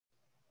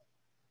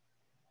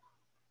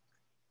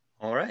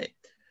All right.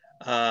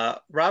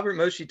 Robert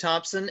Moshe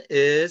Thompson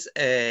is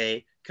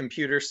a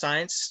computer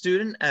science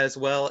student as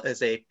well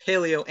as a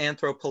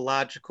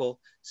paleoanthropological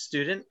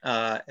student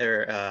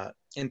or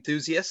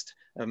enthusiast.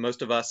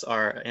 Most of us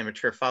are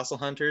amateur fossil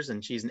hunters,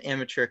 and she's an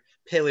amateur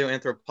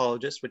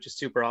paleoanthropologist, which is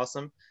super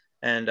awesome,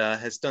 and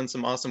has done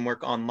some awesome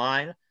work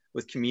online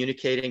with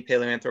communicating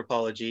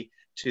paleoanthropology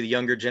to the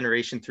younger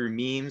generation through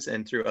memes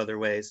and through other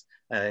ways.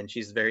 And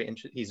he's very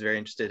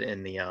interested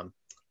in the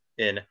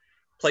in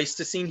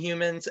Pleistocene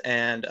humans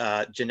and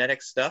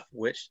genetic stuff,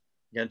 which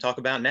I'm going to talk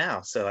about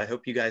now. So I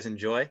hope you guys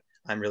enjoy.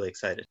 I'm really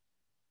excited.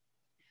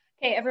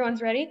 Okay,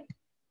 everyone's ready?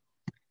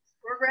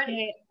 We're ready.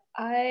 Okay,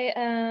 I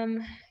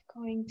am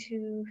going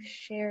to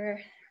share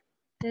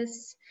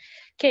this.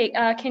 Okay,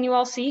 can you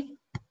all see?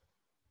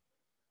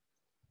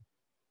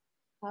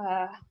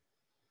 All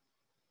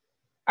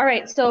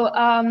right, so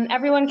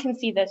everyone can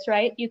see this,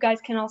 right? You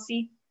guys can all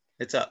see?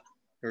 It's up.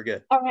 We're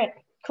good. All right,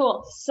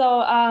 cool.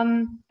 So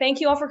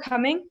thank you all for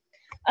coming.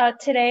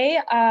 Today,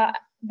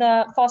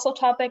 the fossil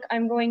topic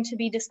I'm going to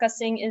be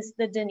discussing is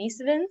the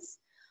Denisovans.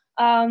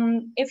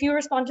 If you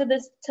respond to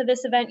this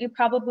event, you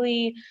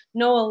probably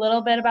know a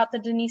little bit about the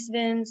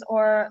Denisovans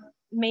or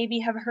maybe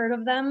have heard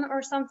of them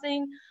or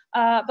something.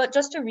 But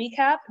just to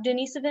recap,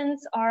 Denisovans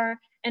are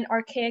an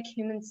archaic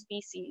human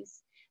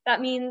species. That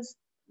means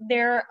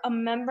they're a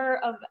member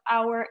of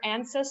our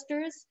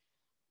ancestors,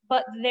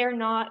 but they're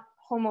not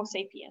Homo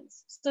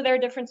sapiens. So they're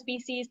a different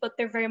species, but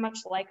they're very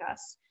much like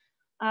us.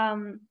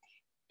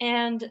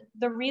 And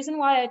the reason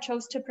why I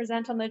chose to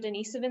present on the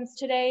Denisovans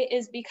today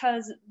is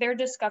because their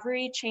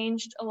discovery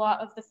changed a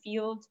lot of the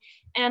field,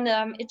 and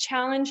it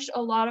challenged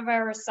a lot of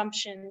our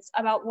assumptions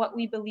about what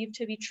we believe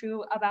to be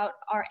true about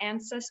our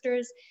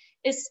ancestors,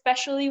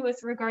 especially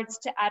with regards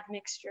to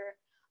admixture.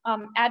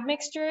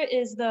 Admixture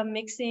is the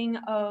mixing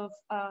of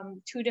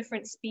two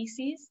different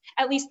species,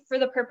 at least for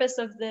the purpose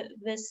of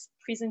this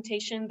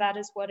presentation, that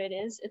is what it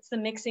is. It's the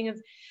mixing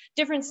of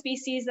different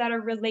species that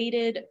are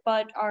related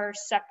but are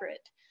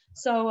separate.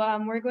 So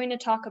we're going to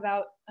talk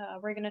about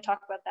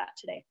that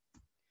today.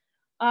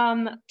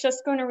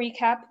 Just going to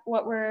recap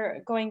what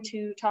we're going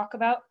to talk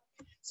about.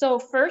 So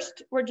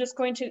first, we're just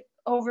going to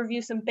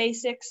overview some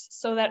basics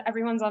so that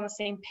everyone's on the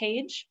same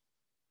page.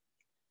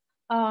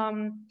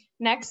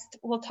 Next,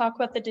 we'll talk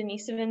about the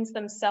Denisovans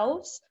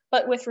themselves,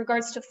 but with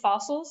regards to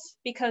fossils,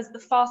 because the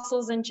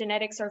fossils and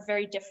genetics are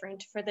very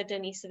different for the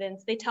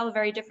Denisovans. They tell a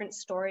very different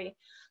story.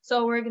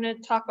 So we're going to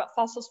talk about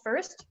fossils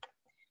first.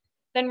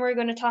 Then we're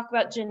going to talk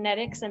about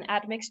genetics and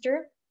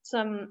admixture,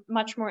 some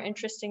much more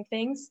interesting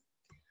things.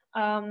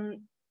 And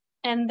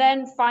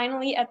then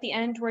finally, at the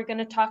end, we're going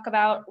to talk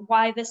about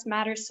why this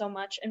matters so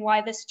much and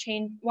why this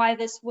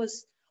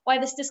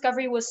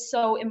discovery was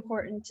so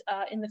important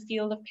in the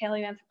field of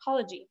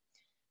paleoanthropology.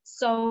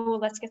 So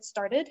let's get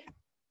started.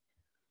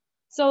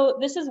 So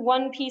this is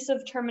one piece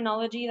of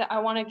terminology that I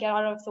want to get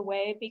out of the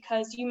way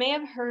because you may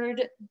have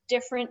heard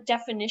different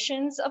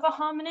definitions of a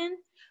hominin,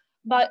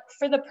 but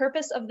for the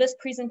purpose of this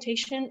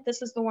presentation,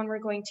 this is the one we're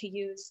going to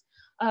use.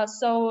 Like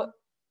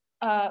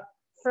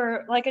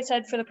I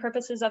said, for the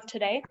purposes of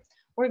today,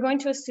 we're going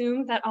to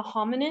assume that a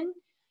hominin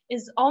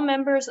is all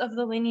members of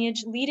the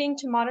lineage leading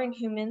to modern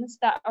humans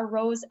that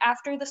arose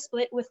after the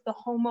split with the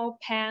Homo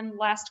pan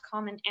last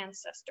common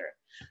ancestor.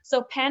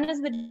 So pan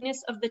is the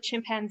genus of the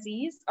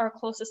chimpanzees, our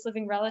closest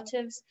living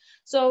relatives.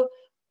 So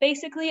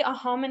basically, a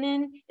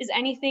hominin is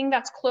anything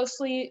that's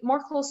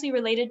more closely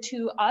related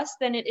to us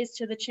than it is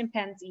to the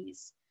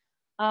chimpanzees.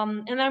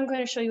 And I'm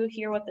going to show you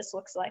here what this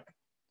looks like.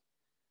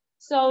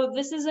 So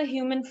this is a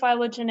human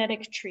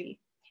phylogenetic tree.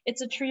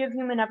 It's a tree of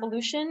human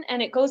evolution,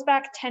 and it goes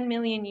back 10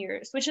 million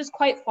years, which is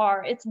quite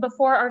far. It's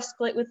before our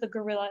split with the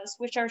gorillas,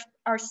 which are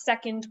our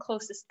second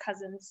closest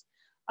cousins.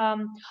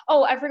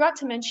 Oh, I forgot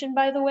to mention,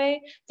 by the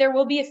way, there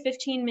will be a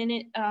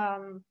 15-minute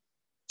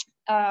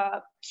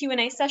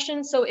Q&A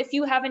session. So if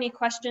you have any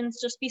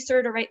questions, just be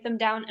sure to write them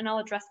down and I'll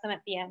address them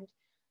at the end.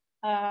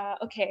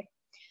 Okay.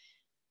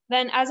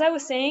 Then as I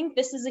was saying,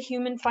 this is a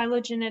human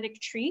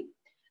phylogenetic tree.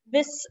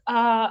 This,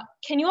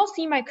 can you all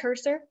see my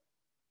cursor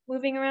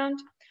moving around?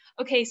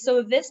 Okay,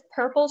 so this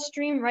purple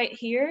stream right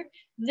here,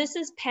 this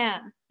is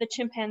Pan, the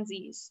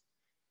chimpanzees.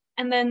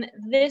 And then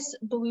this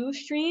blue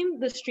stream,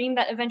 the stream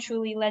that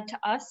eventually led to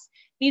us,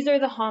 these are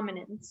the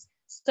hominins.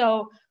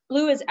 So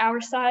blue is our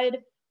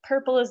side,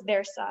 purple is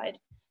their side.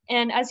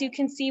 And as you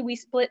can see, we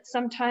split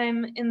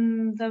sometime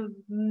in the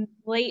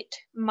late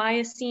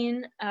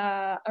Miocene,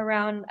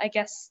 around, I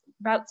guess,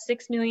 about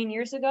 6 million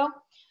years ago.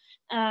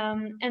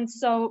 And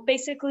so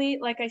basically,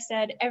 like I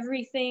said,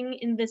 everything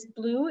in this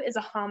blue is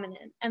a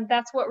hominin. And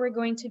that's what we're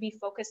going to be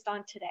focused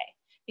on today,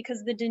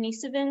 because the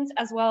Denisovans,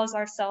 as well as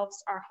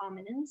ourselves, are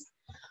hominins.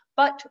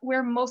 But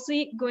we're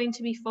mostly going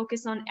to be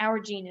focused on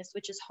our genus,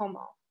 which is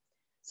Homo.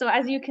 So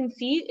as you can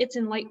see, it's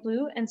in light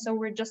blue. And so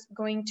we're just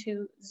going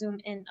to zoom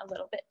in a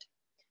little bit.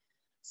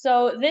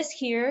 So this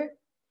here,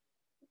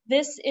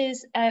 this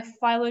is a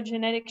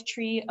phylogenetic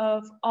tree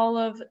of all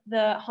of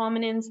the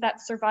hominins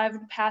that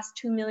survived past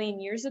 2 million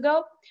years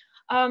ago.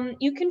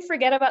 You can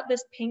forget about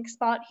this pink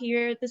spot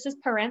here. This is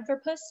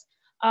Sahelanthropus.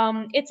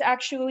 It's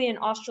actually an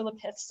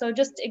Australopithecus, so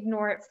just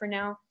ignore it for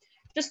now.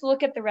 Just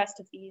look at the rest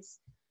of these.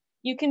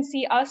 You can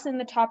see us in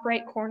the top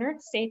right corner,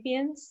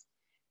 sapiens.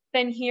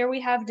 Then here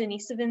we have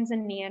Denisovans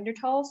and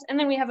Neanderthals, and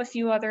then we have a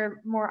few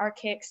other more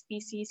archaic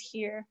species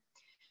here.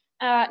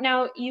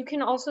 Now, you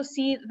can also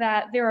see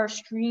that there are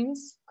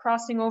streams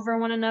crossing over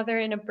one another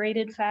in a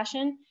braided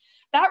fashion.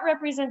 That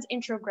represents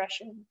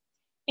introgression.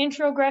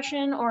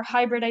 Introgression or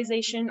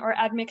hybridization or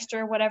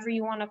admixture, whatever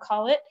you want to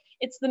call it,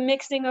 it's the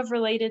mixing of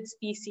related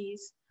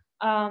species.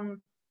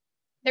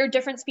 They're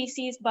different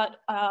species, but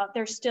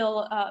they're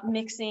still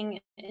mixing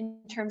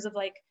in terms of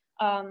like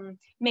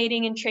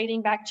mating and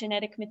trading back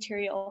genetic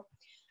material.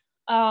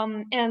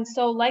 And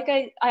so like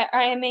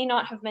I may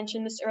not have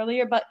mentioned this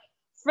earlier, but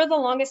for the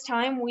longest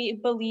time, we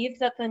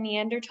believed that the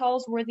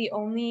Neanderthals were the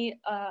only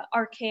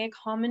archaic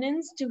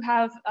hominins to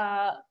have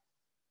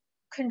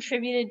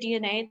contributed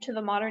DNA to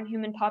the modern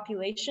human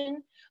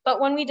population. But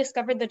when we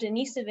discovered the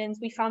Denisovans,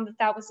 we found that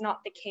that was not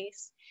the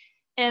case.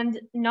 And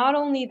not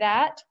only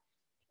that,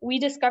 we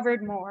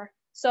discovered more.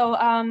 So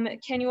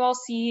can you all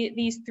see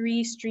these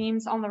three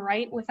streams on the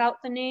right without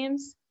the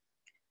names?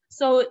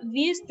 So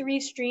these three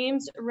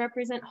streams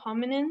represent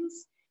hominins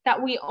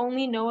that we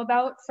only know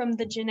about from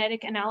the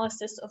genetic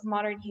analysis of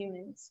modern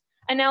humans.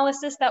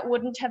 Analysis that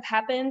wouldn't have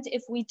happened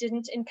if we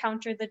didn't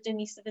encounter the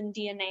Denisovan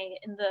DNA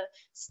in the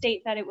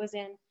state that it was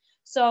in.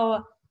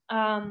 So,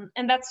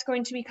 and that's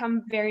going to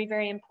become very,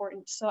 very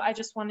important. So I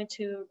just wanted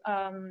to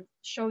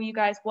show you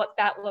guys what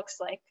that looks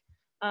like.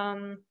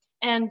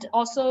 And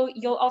also,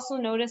 you'll also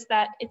notice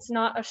that it's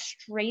not a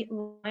straight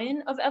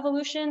line of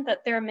evolution,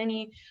 that there are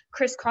many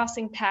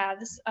crisscrossing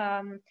paths.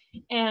 And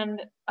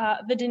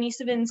the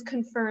Denisovans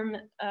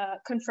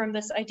confirm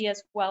this idea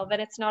as well, that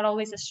it's not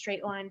always a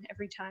straight line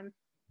every time.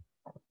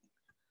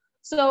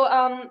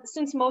 So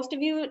since most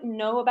of you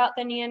know about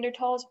the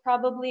Neanderthals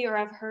probably, or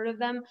have heard of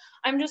them,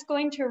 I'm just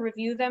going to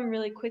review them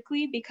really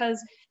quickly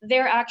because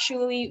they're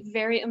actually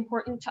very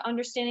important to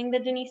understanding the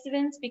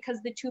Denisovans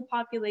because the two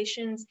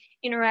populations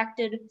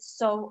interacted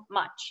so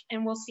much,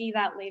 and we'll see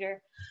that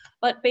later.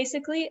 But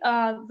basically,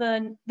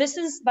 this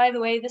is, by the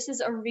way, this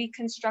is a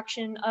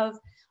reconstruction of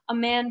a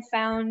man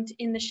found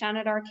in the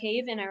Shanidar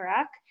cave in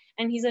Iraq,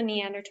 and he's a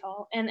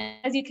Neanderthal. And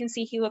as you can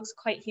see, he looks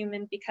quite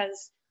human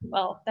because,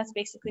 well, that's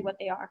basically what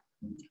they are.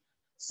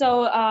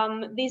 So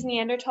these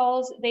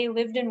Neanderthals, they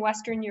lived in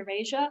Western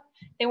Eurasia.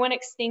 They went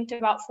extinct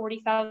about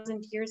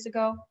 40,000 years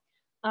ago.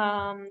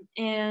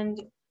 And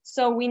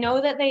so we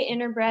know that they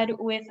interbred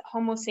with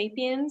Homo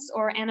sapiens,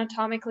 or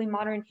anatomically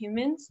modern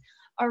humans,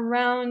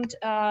 around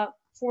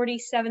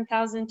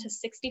 47,000 to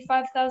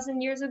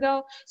 65,000 years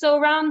ago. So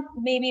around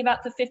maybe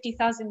about the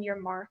 50,000 year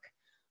mark.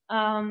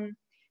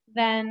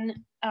 Then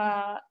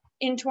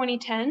in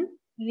 2010,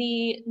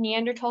 the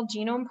Neanderthal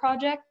Genome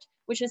Project,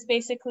 which is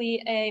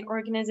basically an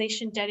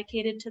organization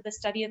dedicated to the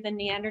study of the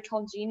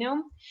Neanderthal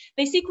genome,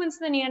 they sequenced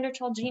the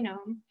Neanderthal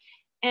genome,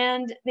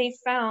 and they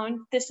found,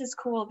 this is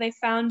cool, they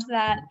found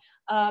that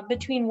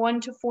between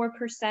 1% to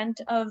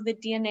 4% of the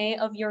DNA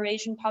of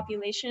Eurasian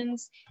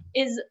populations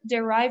is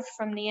derived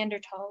from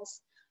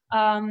Neanderthals.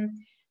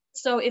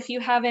 So if you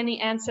have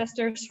any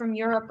ancestors from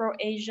Europe or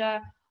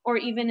Asia, or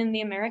even in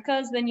the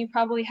Americas, then you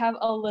probably have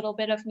a little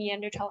bit of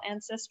Neanderthal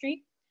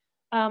ancestry,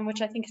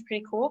 which I think is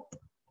pretty cool.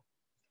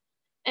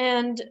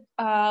 And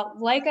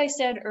like I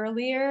said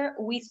earlier,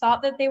 we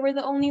thought that they were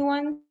the only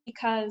one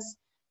because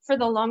for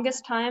the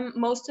longest time,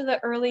 most of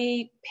the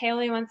early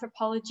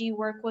paleoanthropology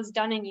work was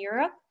done in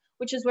Europe,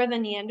 which is where the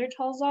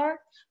Neanderthals are.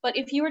 But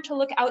if you were to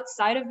look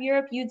outside of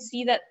Europe, you'd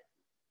see that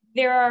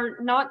there are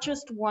not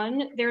just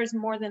one, there's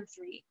more than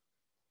three.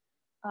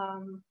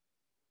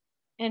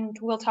 And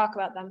we'll talk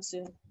about them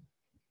soon.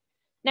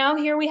 Now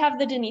here we have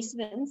the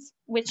Denisovans,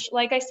 which,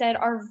 like I said,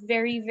 are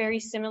very, very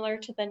similar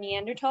to the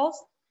Neanderthals.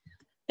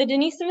 The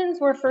Denisovans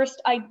were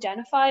first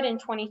identified in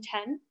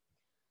 2010.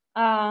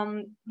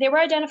 They were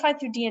identified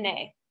through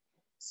DNA.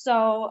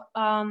 So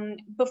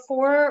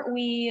before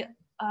we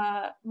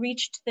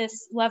reached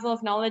this level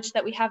of knowledge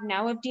that we have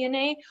now of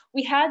DNA,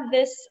 we had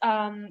this,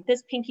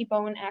 this pinky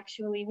bone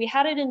actually. We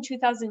had it in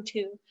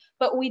 2002,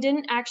 but we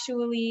didn't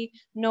actually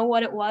know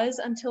what it was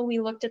until we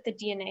looked at the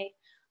DNA.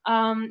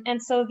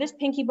 And so this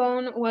pinky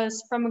bone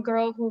was from a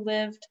girl who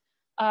lived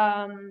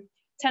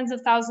tens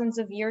of thousands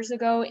of years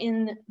ago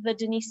in the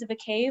Denisova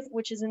cave,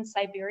 which is in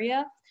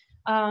Siberia.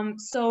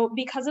 So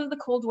because of the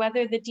cold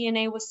weather, the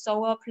DNA was so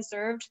well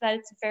preserved that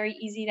it's very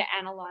easy to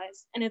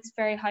analyze, and it's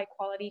very high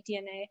quality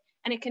DNA,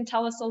 and it can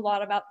tell us a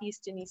lot about these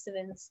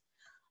Denisovans.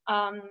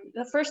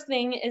 The first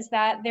thing is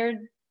that they're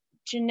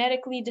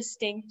genetically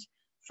distinct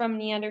from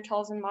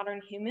Neanderthals and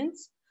modern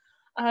humans.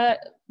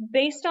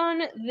 Based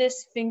on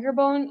this finger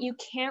bone, you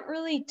can't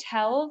really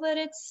tell that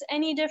it's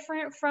any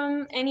different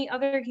from any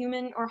other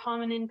human or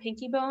hominin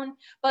pinky bone,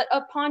 but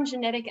upon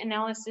genetic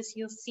analysis,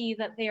 you'll see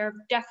that they are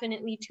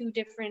definitely two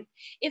different,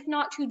 if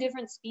not two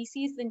different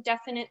species, then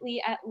definitely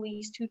at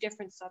least two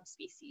different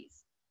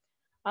subspecies.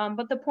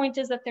 But the point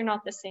is that they're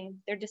not the same,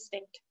 they're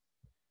distinct.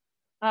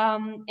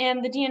 And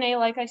the DNA,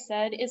 like I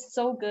said, is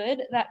so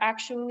good that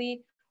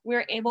actually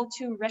we're able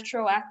to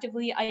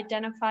retroactively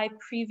identify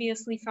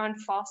previously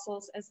found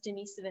fossils as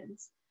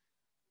Denisovans.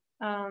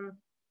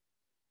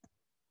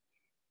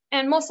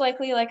 And most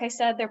likely, like I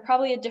said, they're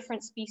probably a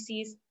different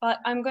species, but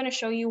I'm going to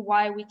show you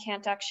why we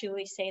can't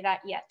actually say that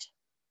yet.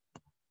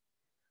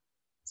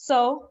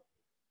 So,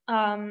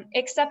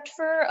 except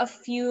for a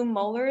few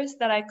molars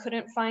that I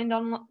couldn't find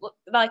on,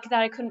 that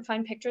I couldn't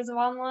find pictures of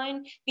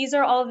online, these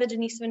are all of the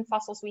Denisovan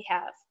fossils we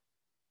have.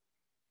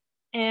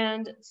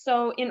 And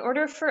so in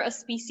order for a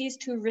species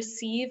to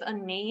receive a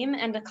name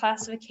and a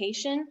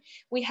classification,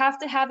 we have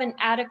to have an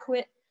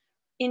adequate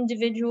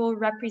individual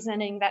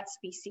representing that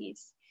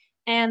species.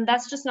 And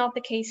that's just not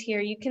the case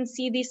here. You can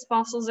see these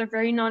fossils are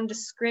very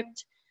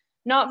nondescript,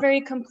 not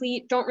very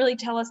complete, don't really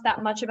tell us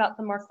that much about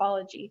the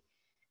morphology.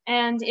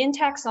 And in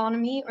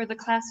taxonomy, or the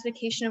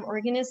classification of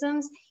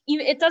organisms,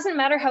 it doesn't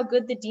matter how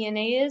good the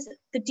DNA is,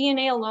 the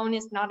DNA alone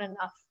is not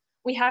enough.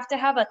 We have to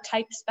have a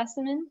type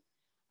specimen,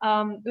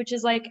 which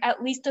is like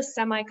at least a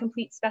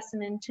semi-complete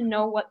specimen to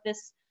know what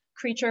this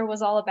creature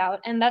was all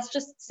about. And that's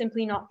just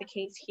simply not the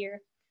case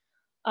here.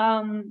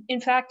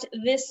 In fact,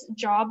 this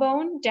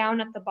jawbone down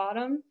at the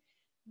bottom,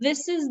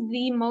 this is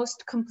the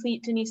most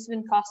complete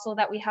Denisovan fossil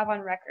that we have on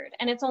record,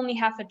 and it's only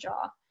half a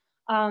jaw.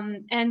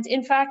 And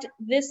in fact,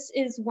 this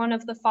is one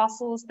of the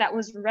fossils that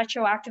was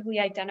retroactively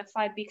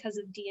identified because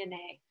of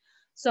DNA.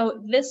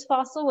 So this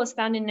fossil was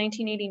found in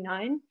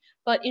 1989,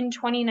 but in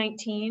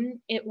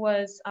 2019, it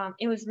was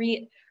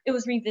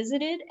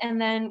revisited,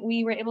 and then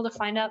we were able to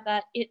find out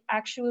that it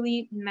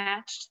actually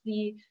matched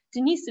the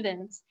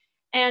Denisovans.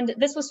 And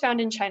this was found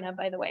in China,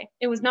 by the way.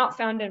 It was not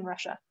found in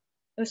Russia.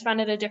 It was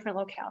found at a different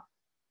locale.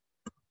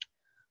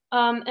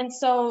 And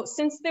so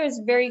since there's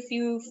very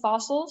few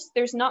fossils,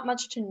 there's not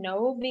much to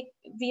know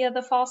via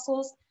the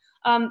fossils.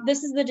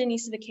 This is the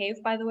Denisova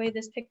cave, by the way,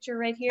 this picture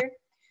right here.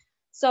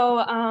 So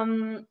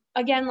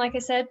again, like I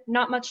said,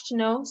 not much to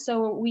know.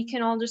 So we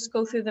can all just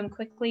go through them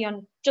quickly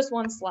on just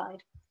one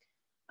slide.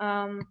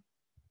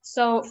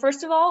 So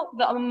first of all,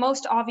 the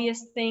most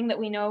obvious thing that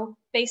we know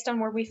based on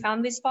where we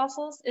found these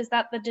fossils is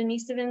that the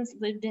Denisovans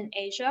lived in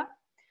Asia,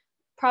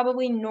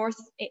 probably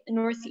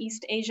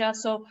Northeast Asia.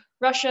 So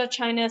Russia,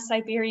 China,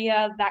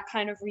 Siberia, that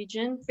kind of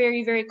region,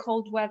 very, very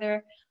cold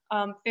weather,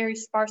 very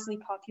sparsely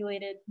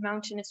populated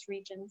mountainous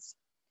regions.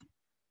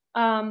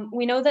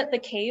 We know that the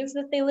caves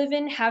that they live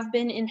in have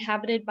been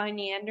inhabited by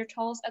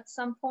Neanderthals at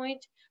some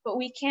point, but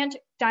we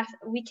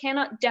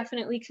cannot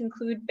definitely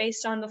conclude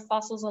based on the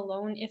fossils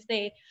alone if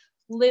they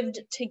lived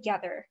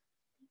together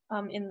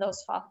in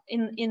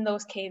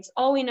those caves.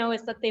 All we know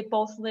is that they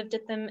both lived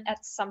at them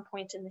at some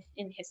point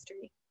in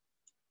history.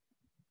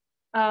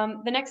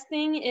 The next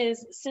thing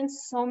is,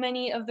 since so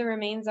many of the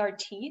remains are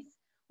teeth,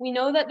 we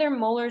know that their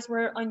molars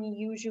were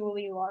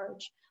unusually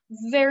large,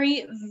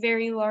 very,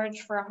 very large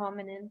for a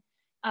hominin.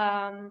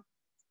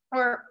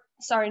 Or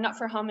sorry, not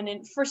for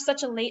hominin, for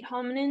such a late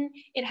hominin,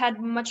 it had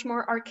much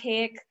more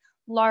archaic,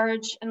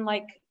 large, and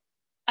like,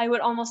 I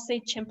would almost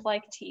say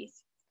chimp-like teeth.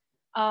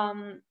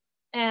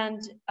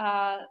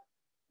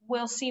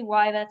 We'll see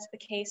why that's the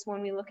case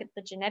when we look at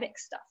the genetic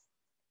stuff.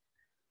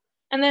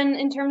 And then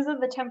in terms of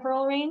the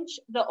temporal range,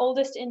 the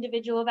oldest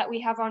individual that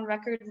we have on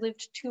record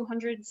lived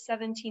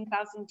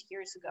 217,000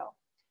 years ago.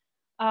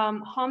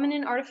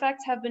 Hominin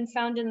artifacts have been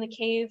found in the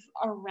cave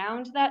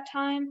around that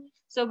time.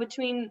 So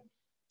between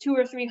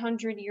 200 or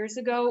 300 years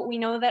ago, we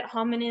know that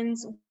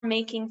hominins were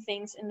making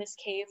things in this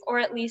cave, or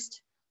at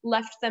least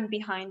left them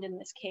behind in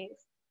this cave.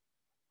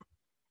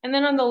 And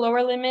then on the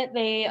lower limit,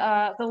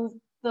 the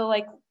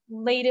like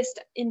latest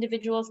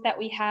individuals that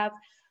we have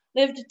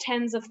lived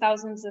tens of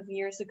thousands of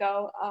years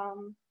ago,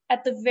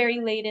 at the very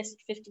latest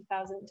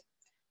 50,000.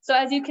 So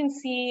as you can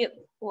see,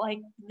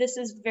 like this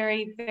is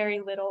very,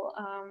 very little.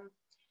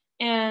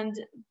 And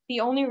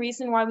the only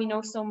reason why we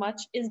know so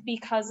much is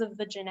because of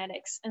the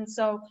genetics. And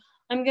so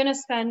I'm gonna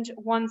spend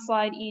one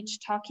slide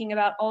each talking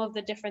about all of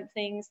the different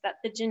things that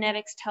the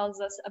genetics tells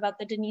us about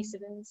the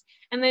Denisovans,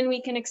 and then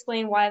we can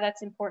explain why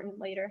that's important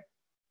later.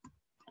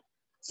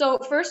 So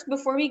first,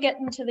 before we get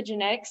into the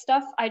genetic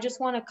stuff, I just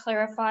wanna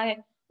clarify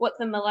what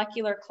the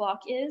molecular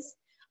clock is.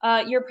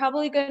 You're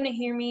probably going to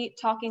hear me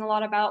talking a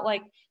lot about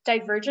like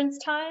divergence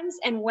times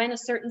and when a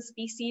certain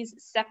species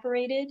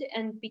separated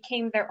and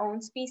became their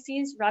own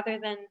species rather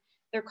than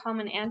their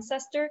common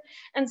ancestor.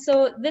 And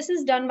so this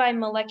is done by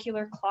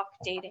molecular clock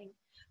dating.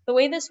 The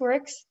way this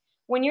works,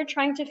 when you're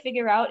trying to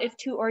figure out if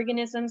two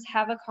organisms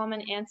have a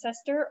common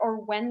ancestor or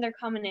when their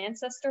common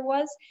ancestor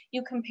was,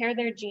 you compare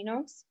their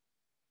genomes.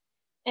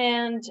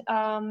 And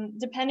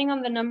depending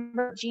on the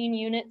number of gene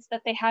units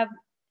that they have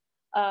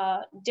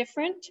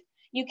different,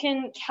 you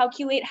can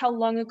calculate how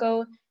long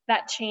ago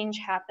that change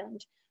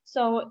happened.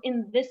 So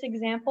in this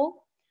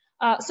example,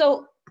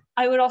 so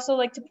I would also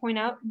like to point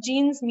out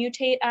genes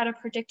mutate at a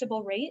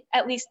predictable rate,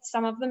 at least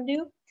some of them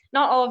do.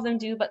 Not all of them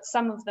do, but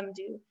some of them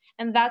do.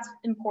 And that's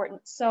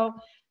important. So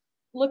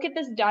look at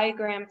this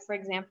diagram, for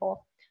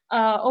example.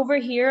 Over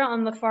here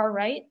on the far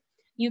right,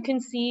 you can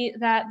see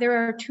that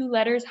there are two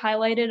letters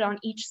highlighted on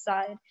each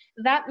side.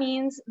 That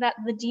means that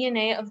the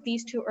DNA of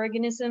these two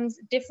organisms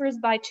differs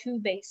by 2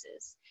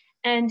 bases.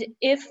 And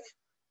if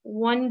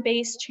one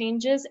base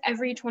changes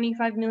every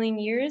 25 million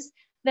years,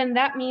 then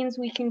that means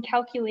we can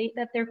calculate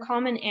that their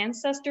common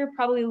ancestor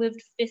probably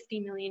lived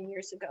 50 million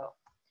years ago.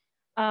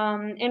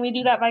 And we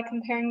do that by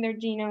comparing their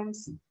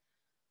genomes.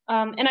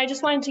 And I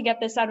just wanted to get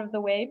this out of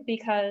the way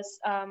because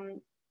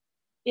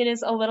it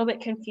is a little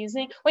bit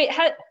confusing. Wait,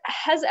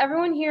 has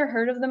everyone here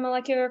heard of the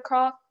molecular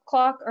clock,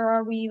 or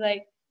are we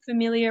like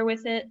familiar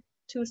with it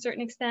to a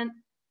certain extent?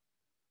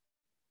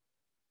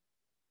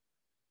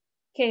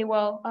 Okay,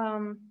 well,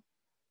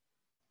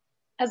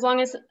 as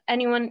long as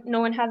no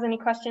one has any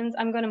questions,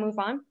 I'm going to move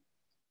on.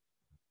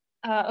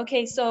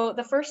 Okay, so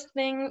the first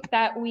thing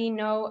that we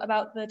know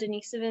about the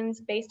Denisovans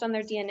based on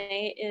their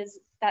DNA is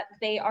that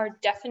they are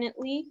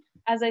definitely,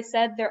 as I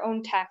said, their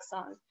own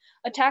taxon.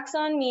 A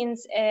taxon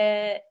means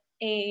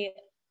a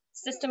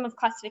system of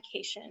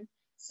classification.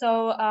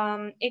 So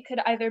it could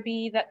either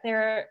be that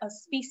they're a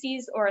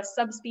species or a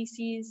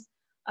subspecies,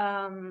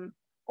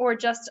 or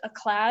just a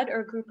clade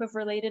or group of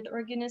related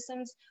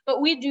organisms.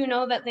 But we do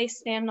know that they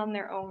stand on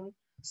their own.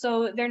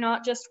 So they're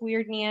not just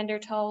weird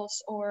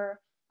Neanderthals or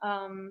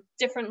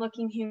different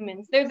looking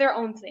humans. They're their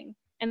own thing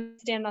and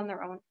stand on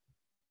their own.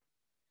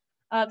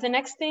 The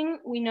next thing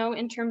we know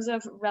in terms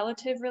of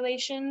relative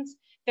relations,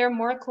 they're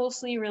more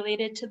closely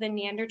related to the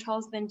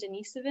Neanderthals than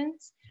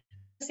Denisovans.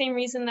 The same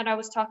reason that I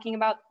was talking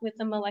about with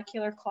the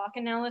molecular clock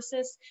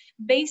analysis.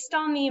 Based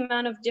on the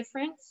amount of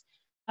difference,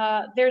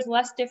 there's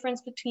less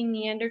difference between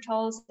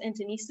Neanderthals and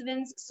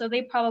Denisovans, so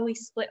they probably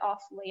split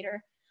off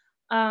later.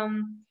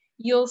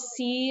 You'll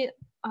see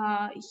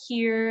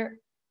here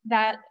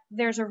that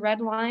there's a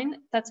red line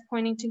that's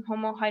pointing to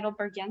Homo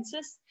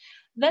heidelbergensis.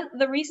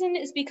 The reason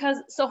is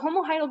because, so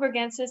Homo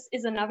heidelbergensis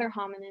is another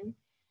hominin,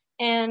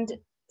 and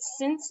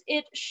since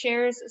it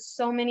shares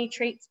so many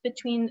traits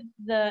between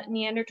the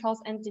Neanderthals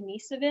and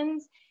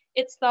Denisovans,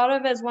 it's thought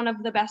of as one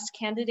of the best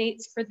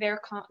candidates for their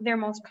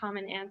most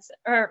common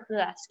ancestor,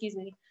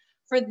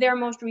 for their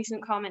most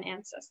recent common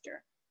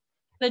ancestor.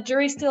 The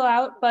jury's still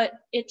out, but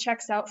it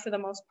checks out for the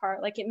most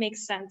part. Like, it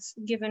makes sense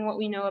given what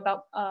we know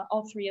about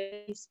all three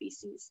of these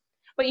species.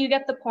 But you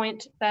get the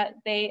point that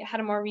they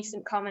had a more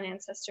recent common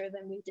ancestor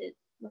than we did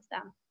with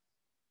them.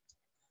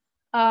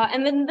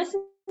 And then this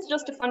is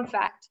just a fun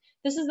fact.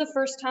 This is the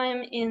first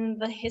time in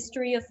the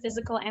history of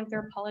physical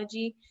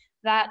anthropology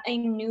that a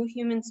new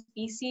human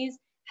species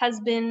has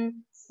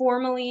been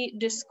formally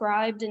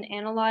described and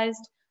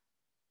analyzed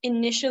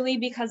initially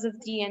because of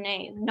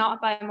DNA, not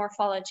by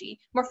morphology.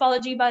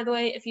 Morphology, by the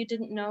way, if you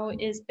didn't know,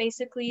 is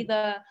basically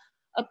the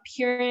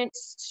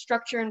appearance,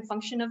 structure, and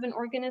function of an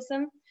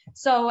organism.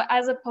 So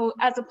as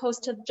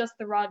opposed to just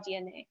the raw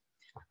DNA.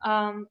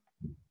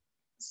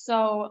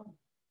 So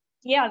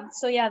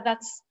yeah,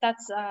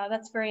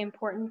 that's very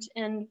important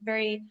and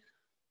very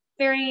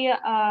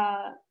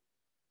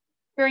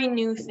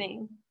new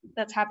thing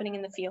that's happening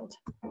in the field.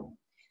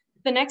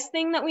 The next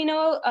thing that we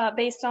know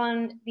based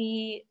on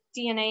the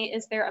DNA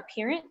is their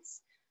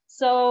appearance.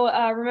 So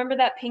remember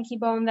that pinky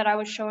bone that I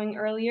was showing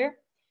earlier?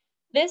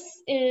 This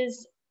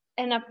is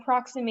an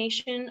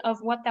approximation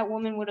of what that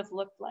woman would have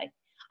looked like.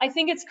 I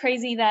think it's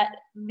crazy that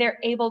they're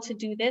able to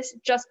do this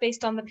just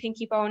based on the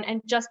pinky bone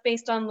and just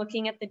based on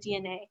looking at the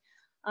DNA.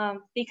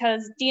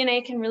 Because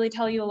DNA can really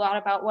tell you a lot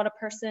about what a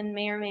person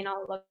may or may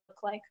not look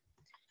like.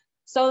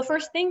 So the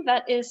first thing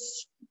that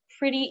is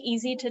pretty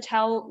easy to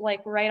tell,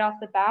 like right off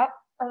the bat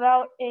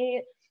about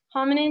a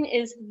hominin,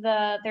 is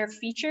their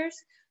features.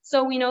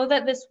 So we know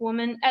that this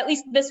woman, at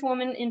least this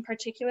woman in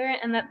particular,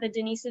 and that the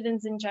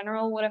Denisovans in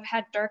general would have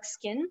had dark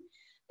skin.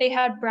 They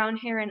had brown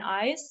hair and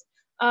eyes.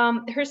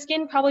 Her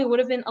skin probably would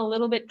have been a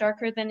little bit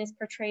darker than is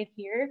portrayed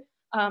here,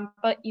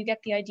 but you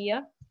get the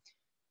idea.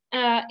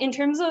 In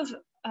terms of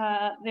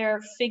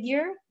their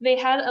figure, they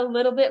had a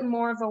little bit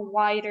more of a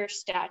wider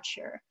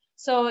stature.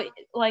 So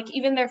like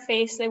even their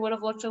face, they would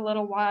have looked a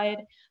little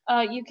wide.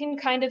 You can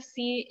kind of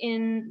see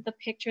in the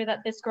picture that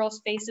this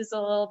girl's face is a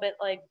little bit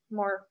like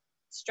more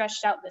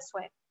stretched out this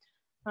way,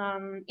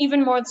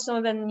 even more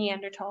so than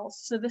Neanderthals.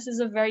 So this is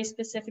a very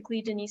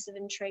specifically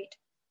Denisovan trait.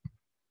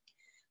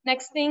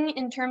 Next thing,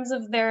 in terms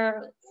of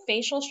their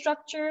facial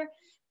structure,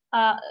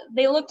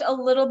 they looked a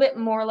little bit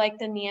more like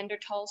the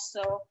Neanderthals.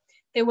 So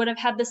they would have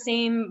had the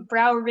same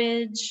brow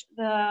ridge,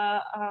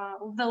 the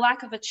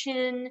lack of a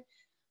chin.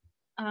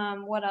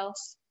 What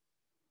else?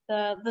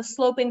 The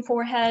sloping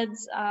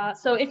foreheads.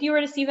 So if you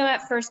were to see them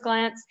at first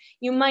glance,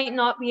 you might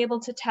not be able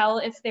to tell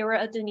if they were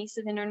a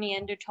Denisovan or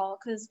Neanderthal,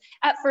 because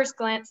at first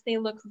glance, they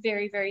look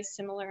very, very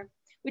similar,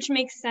 which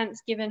makes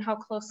sense given how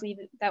closely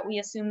that we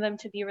assume them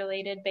to be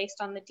related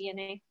based on the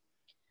DNA.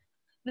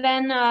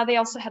 Then they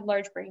also had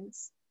large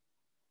brains.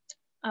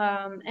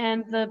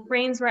 And the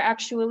brains were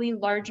actually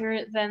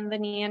larger than the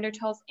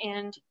Neanderthals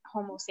and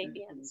Homo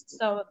sapiens.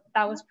 So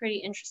that was pretty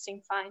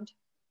interesting find.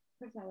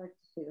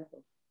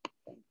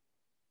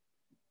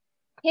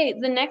 Okay,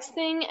 the next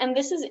thing, and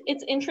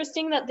it's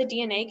interesting that the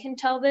DNA can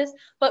tell this,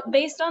 but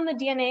based on the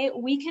DNA,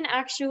 we can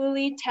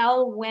actually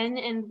tell when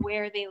and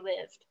where they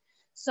lived.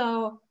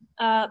 So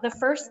the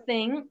first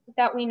thing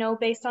that we know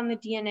based on the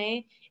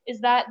DNA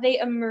is that they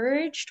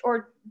emerged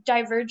or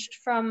diverged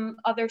from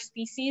other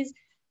species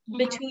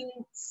between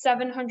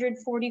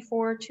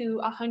 744 to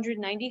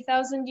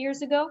 190,000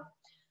 years ago.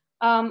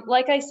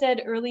 Like I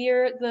said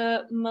earlier,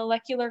 the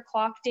molecular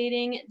clock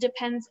dating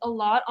depends a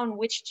lot on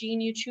which gene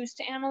you choose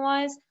to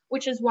analyze,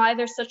 which is why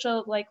there's such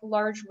a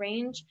large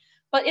range.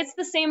 But it's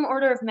the same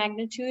order of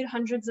magnitude.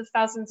 Hundreds of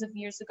thousands of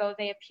years ago,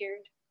 they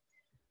appeared.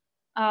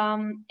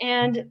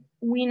 And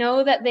we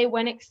know that they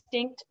went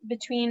extinct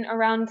between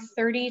around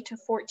 30 to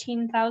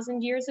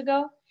 14,000 years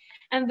ago.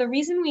 And the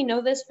reason we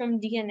know this from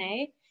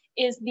DNA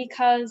is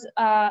because,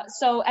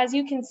 so as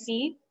you can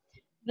see,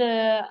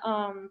 the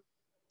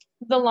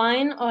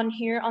line on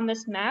here on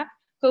this map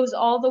goes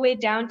all the way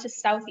down to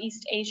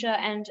Southeast Asia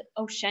and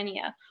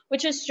Oceania,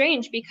 which is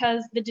strange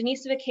because the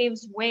Denisova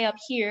cave's way up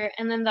here,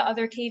 and then the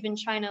other cave in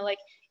China,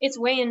 it's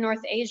way in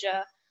North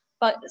Asia.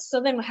 But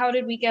so then how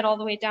did we get all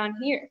the way down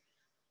here?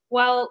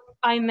 Well,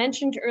 I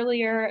mentioned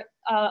earlier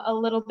a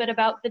little bit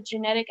about the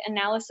genetic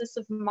analysis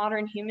of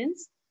modern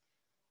humans.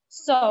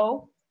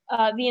 So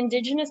the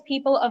indigenous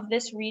people of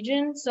this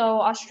region, so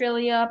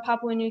Australia,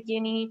 Papua New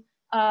Guinea,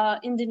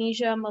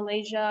 Indonesia,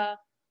 Malaysia,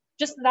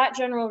 just that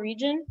general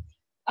region,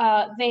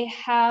 they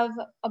have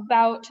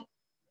about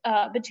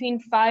between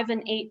 5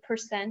 and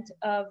 8%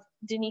 of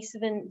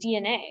Denisovan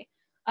DNA,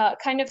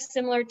 kind of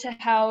similar to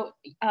how,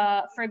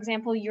 for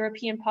example,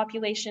 European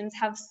populations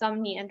have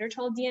some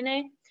Neanderthal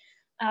DNA.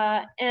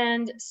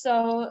 And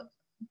so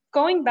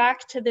going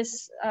back to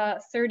this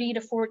 30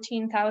 to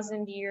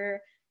 14,000 year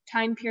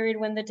time period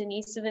when the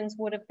Denisovans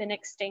would have been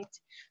extinct,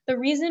 the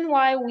reason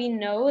why we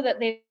know that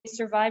they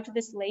survived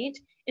this late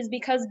is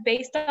because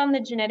based on the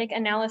genetic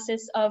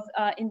analysis of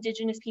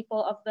indigenous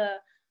people of the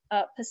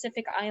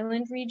Pacific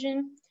Island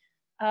region,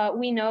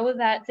 we know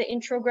that the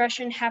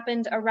introgression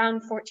happened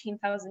around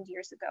 14,000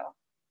 years ago.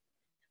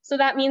 So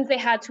that means they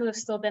had to have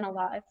still been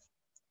alive.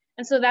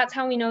 And so that's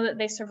how we know that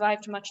they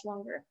survived much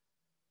longer.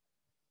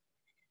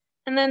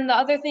 And then the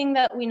other thing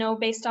that we know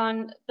based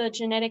on the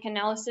genetic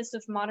analysis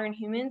of modern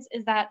humans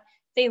is that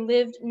they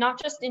lived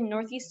not just in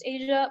Northeast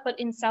Asia,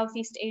 but in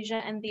Southeast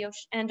Asia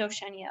and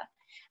Oceania.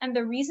 And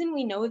the reason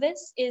we know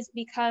this is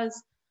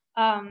because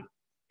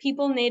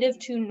people native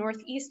to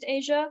Northeast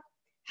Asia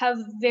have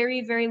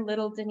very, very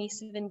little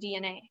Denisovan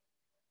DNA.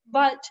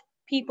 But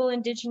people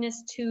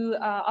indigenous to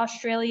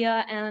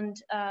Australia and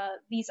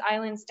these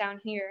islands down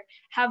here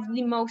have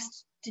the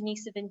most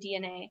Denisovan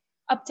DNA,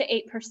 up to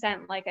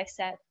 8%, like I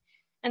said.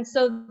 And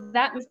so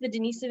that means the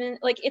Denisovan,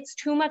 it's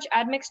too much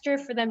admixture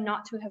for them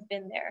not to have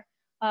been there.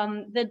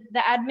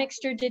 The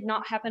admixture did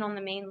not happen on the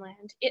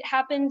mainland. It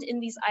happened in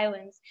these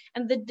islands,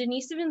 and the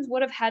Denisovans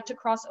would have had to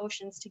cross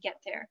oceans to get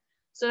there.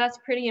 So that's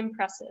pretty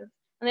impressive,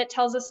 and it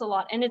tells us a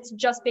lot, and it's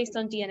just based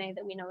on DNA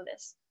that we know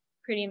this.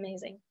 Pretty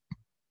amazing.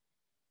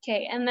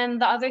 Okay, and then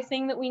the other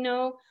thing that we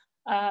know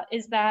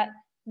is that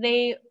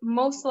they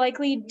most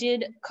likely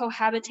did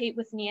cohabitate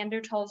with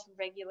Neanderthals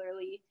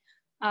regularly.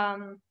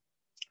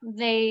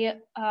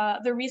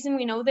 The reason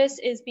we know this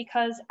is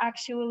because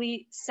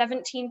actually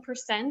 17%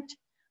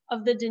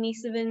 of the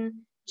Denisovan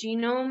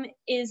genome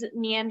is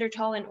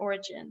Neanderthal in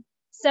origin.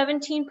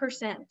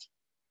 17%.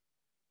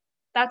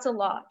 That's a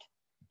lot.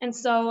 And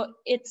so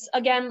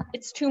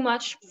it's too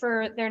much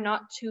for there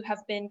not to have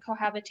been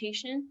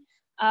cohabitation.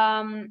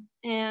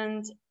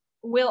 And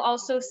we'll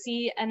also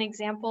see an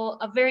example,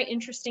 a very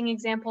interesting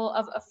example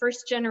of a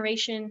first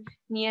generation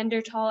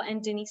Neanderthal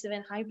and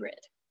Denisovan hybrid.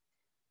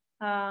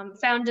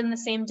 Found in the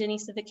same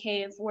Denisova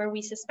cave where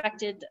we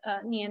suspected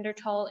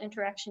Neanderthal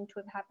interaction to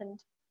have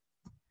happened.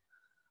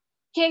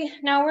 Okay,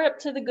 now we're up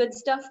to the good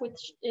stuff,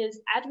 which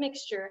is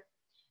admixture.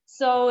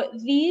 So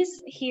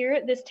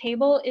this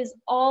table is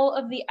all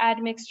of the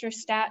admixture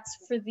stats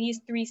for these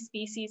 3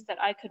 species that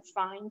I could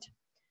find.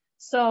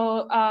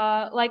 So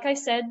like I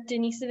said,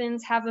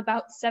 Denisovans have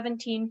about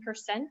 17%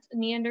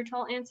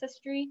 Neanderthal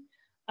ancestry,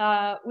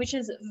 which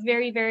is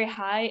very, very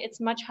high. It's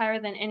much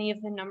higher than any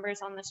of the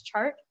numbers on this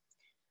chart.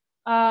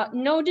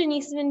 No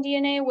Denisovan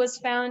DNA was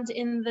found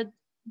in the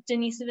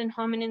Denisovan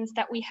hominins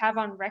that we have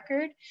on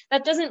record.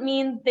 That doesn't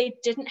mean they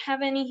didn't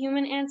have any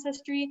human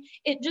ancestry.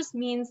 It just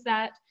means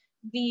that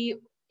the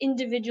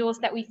individuals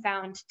that we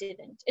found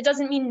didn't. It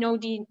doesn't mean no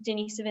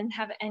Denisovans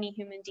have any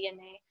human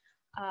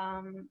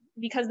DNA,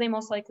 because they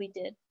most likely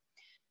did.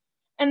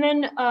 And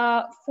then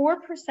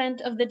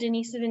 4% of the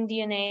Denisovan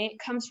DNA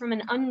comes from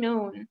an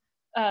unknown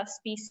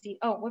species.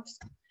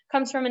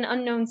 Comes from an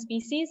unknown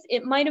species.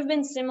 It might have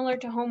been similar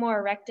to Homo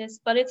erectus,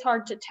 but it's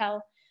hard to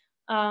tell.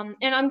 And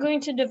I'm going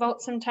to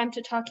devote some time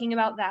to talking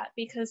about that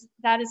because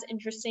that is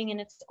interesting in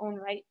its own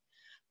right.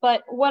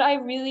 But what I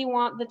really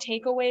want the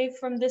takeaway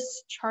from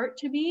this chart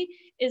to be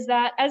is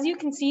that, as you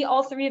can see,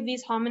 all 3 of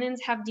these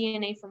hominins have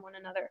DNA from one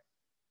another.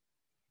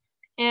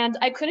 And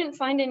I couldn't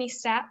find any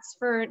stats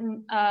for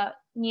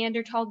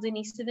Neanderthal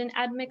Denisovan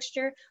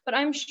admixture, but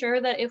I'm sure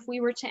that if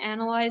we were to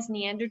analyze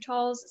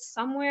Neanderthals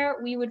somewhere,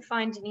 we would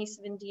find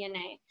Denisovan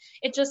DNA.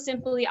 It just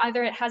simply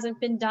either it hasn't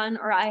been done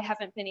or I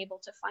haven't been able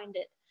to find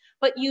it.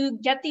 but you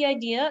get the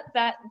idea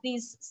that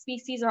these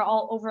species are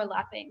all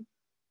overlapping.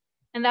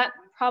 And that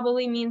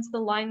probably means the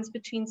lines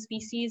between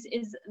species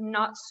is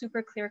not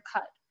super clear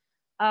cut,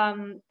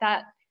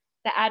 that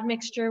the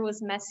admixture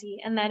was messy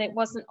and that it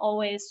wasn't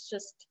always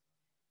just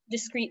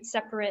discrete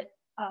separate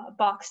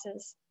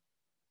boxes.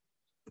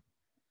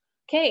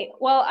 Okay,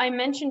 well, I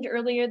mentioned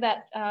earlier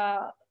that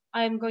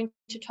I'm going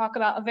to talk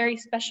about a very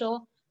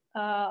special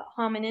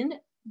hominin.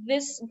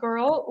 This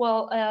girl,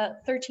 well, a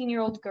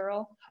 13-year-old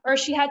girl, or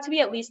she had to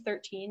be at least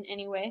 13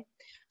 anyway.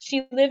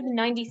 She lived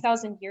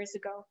 90,000 years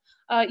ago.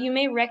 You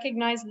may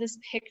recognize this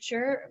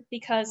picture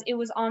because it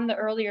was on the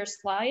earlier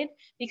slide,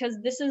 because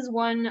this is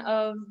one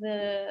of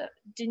the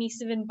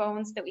Denisovan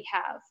bones that we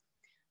have.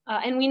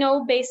 And we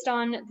know based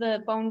on the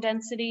bone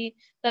density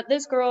that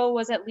this girl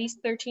was at least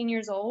 13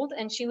 years old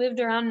and she lived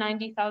around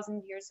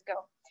 90,000 years ago.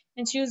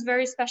 And she was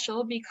very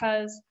special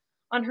because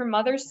on her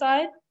mother's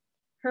side,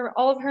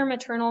 all of her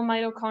maternal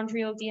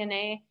mitochondrial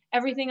DNA,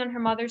 everything on her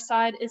mother's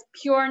side is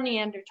pure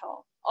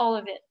Neanderthal, all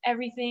of it,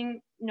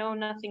 everything, no,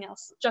 nothing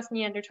else, just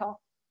Neanderthal.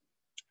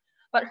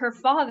 But her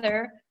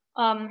father,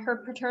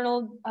 her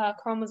paternal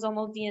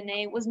chromosomal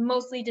DNA was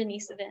mostly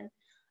Denisovan.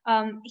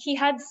 He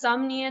had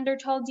some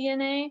Neanderthal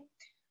DNA,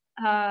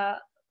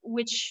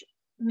 which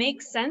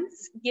makes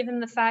sense given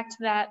the fact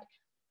that,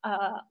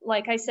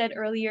 like I said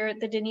earlier,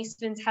 the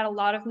Denisovans had a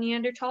lot of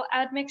Neanderthal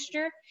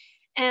admixture.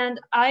 And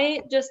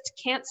I just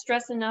can't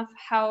stress enough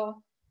how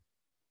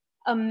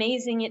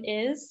amazing it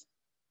is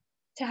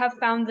to have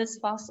found this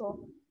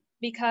fossil,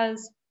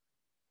 because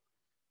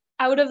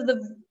out of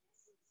the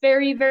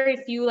very, very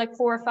few, like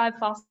 4 or 5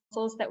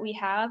 fossils that we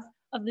have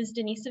of these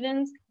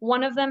Denisovans,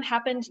 one of them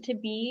happened to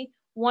be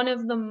one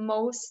of the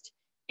most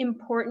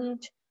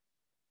important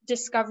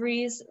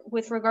discoveries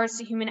with regards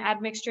to human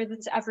admixture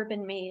that's ever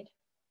been made.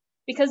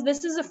 Because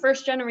this is a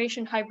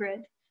first-generation hybrid.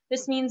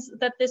 This means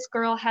that this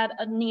girl had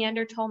a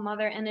Neanderthal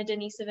mother and a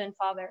Denisovan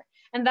father.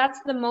 And that's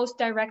the most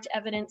direct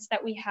evidence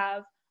that we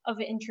have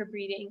of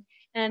interbreeding.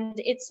 And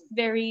it's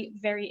very,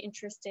 very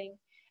interesting.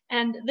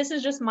 And this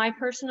is just my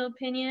personal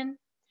opinion.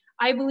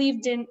 I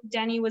believe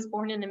Deni was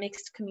born in a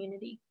mixed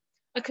community,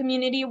 a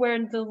community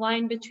where the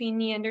line between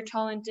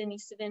Neanderthal and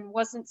Denisovan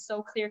wasn't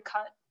so clear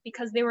cut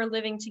because they were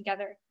living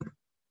together,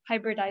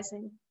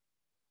 hybridizing.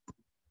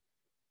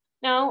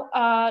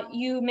 Now,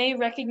 you may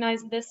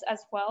recognize this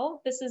as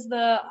well. This is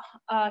the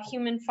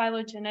human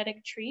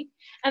phylogenetic tree.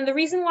 And the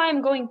reason why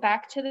I'm going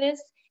back to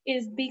this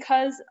is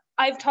because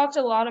I've talked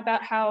a lot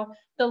about how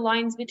the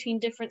lines between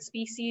different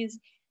species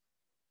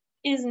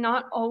is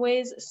not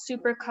always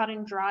super cut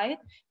and dry,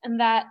 and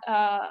that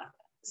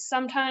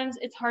sometimes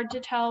it's hard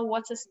to tell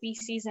what's a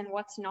species and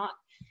what's not.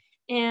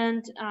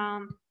 And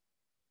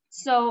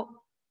so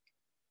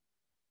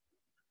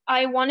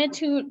I wanted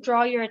to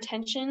draw your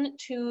attention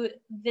to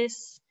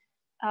this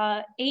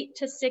 8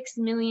 to 6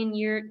 million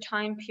year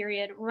time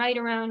period right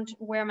around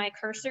where my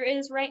cursor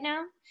is right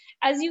now.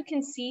 As you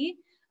can see,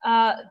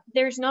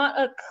 there's not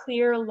a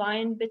clear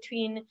line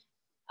between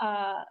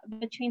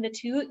the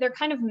two. They're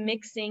kind of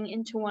mixing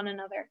into one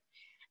another.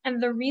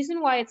 And the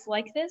reason why it's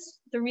like this,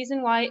 the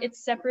reason why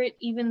it's separate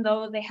even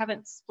though they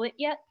haven't split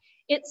yet,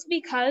 it's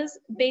because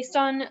based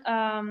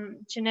on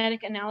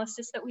genetic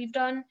analysis that we've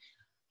done,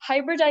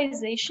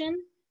 hybridization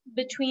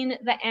between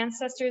the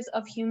ancestors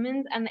of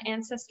humans and the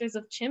ancestors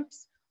of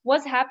chimps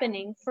was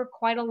happening for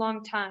quite a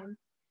long time.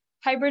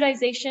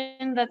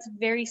 Hybridization that's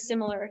very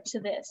similar to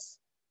this.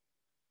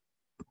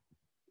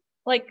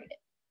 Like,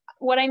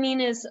 what I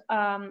mean is,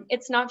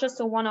 it's not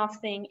just a one-off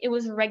thing. It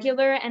was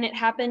regular and it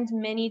happened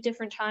many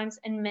different times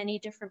in many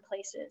different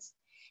places.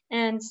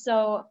 And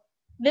so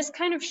this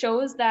kind of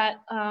shows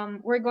that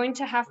we're going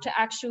to have to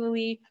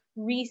actually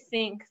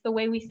rethink the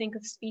way we think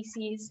of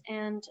species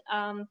and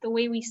the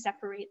way we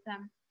separate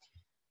them.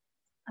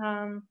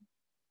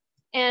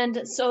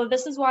 And so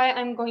this is why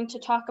I'm going to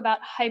talk about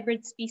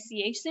hybrid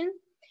speciation.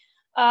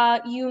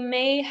 You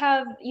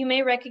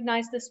may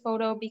recognize this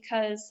photo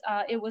because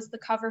it was the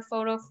cover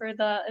photo for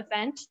the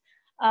event.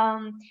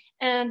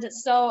 And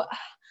so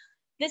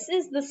this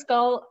is the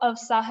skull of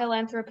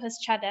Sahelanthropus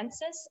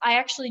tchadensis. I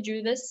actually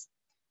drew this.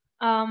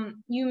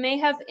 You may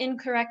have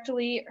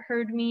incorrectly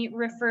heard me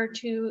refer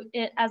to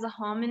it as a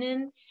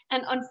hominin.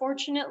 And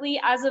unfortunately,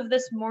 as of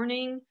this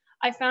morning,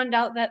 I found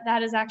out that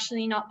that is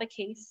actually not the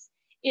case.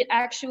 It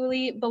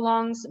actually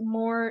belongs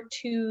more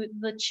to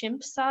the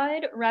chimp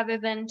side rather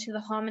than to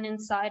the hominin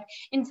side.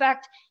 In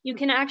fact, you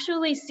can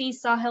actually see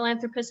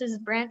Sahelanthropus's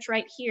branch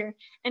right here,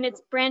 and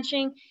it's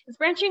branching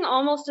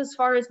almost as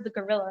far as the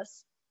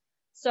gorillas.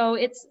 So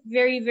it's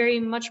very, very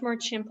much more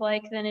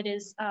chimp-like than it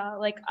is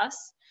like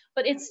us,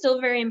 but it's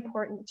still very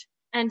important.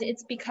 And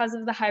it's because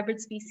of the hybrid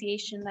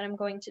speciation that I'm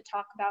going to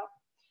talk about.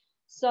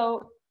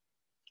 So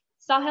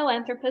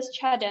Sahelanthropus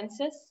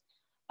tchadensis,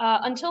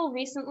 until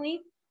recently,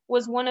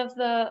 was one of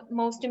the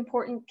most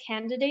important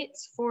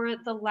candidates for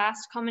the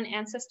last common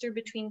ancestor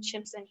between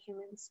chimps and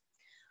humans.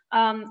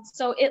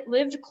 So it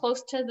lived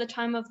close to the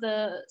time of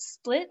the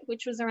split,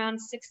 which was around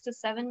 6 to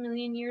 7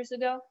 million years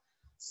ago.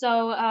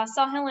 So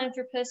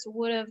Sahelanthropus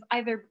would have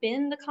either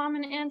been the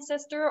common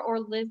ancestor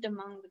or lived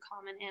among the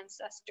common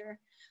ancestor.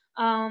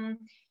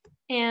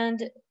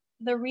 And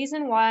the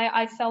reason why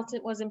I felt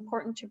it was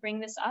important to bring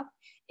this up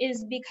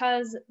is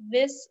because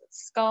this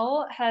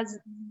skull has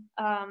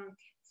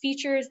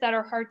features that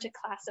are hard to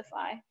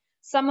classify.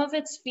 Some of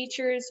its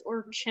features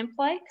were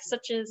chimp-like,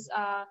 such as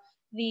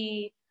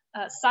the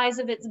size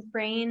of its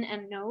brain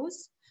and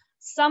nose.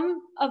 Some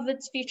of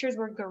its features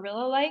were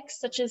gorilla-like,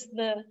 such as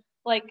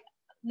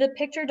the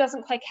picture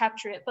doesn't quite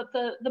capture it, but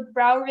the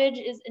brow ridge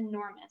is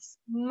enormous,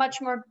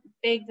 much more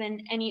big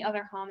than any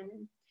other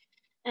hominin.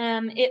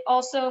 It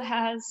also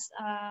has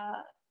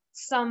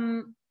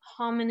some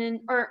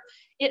hominin, or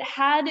it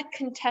had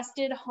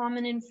contested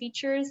hominin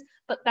features,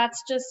 but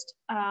that's just,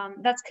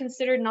 that's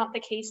considered not the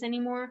case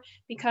anymore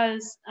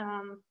because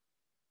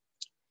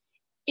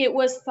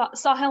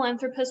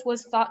Sahelanthropus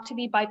was thought to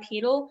be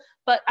bipedal,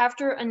 but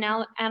after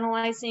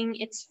analyzing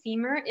its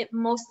femur, it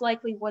most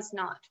likely was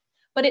not.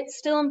 But it's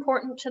still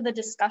important to the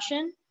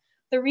discussion.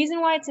 The reason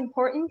why it's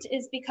important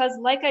is because,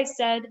 like I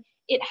said,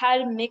 it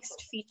had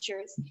mixed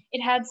features.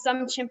 It had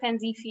some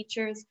chimpanzee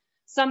features,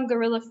 some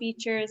gorilla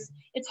features.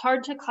 It's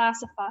hard to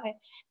classify.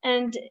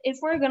 And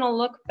if we're gonna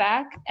look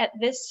back at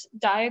this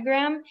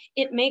diagram,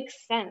 it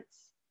makes sense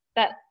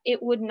that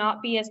it would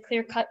not be as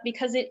clear-cut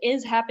because it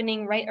is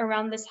happening right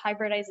around this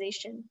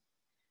hybridization.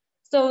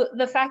 So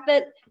the fact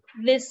that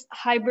this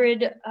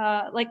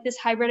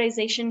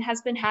hybridization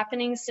has been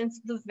happening since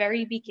the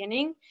very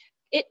beginning,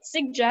 it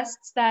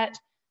suggests that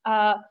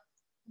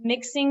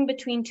mixing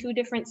between two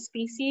different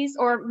species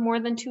or more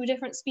than two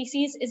different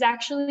species is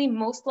actually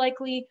most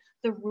likely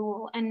the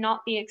rule and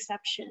not the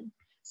exception.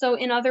 So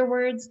in other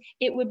words,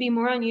 it would be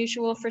more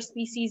unusual for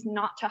species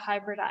not to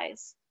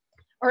hybridize.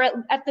 Or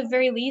at the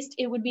very least,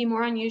 it would be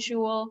more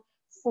unusual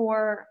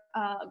for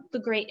the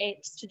great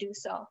apes to do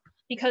so,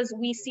 because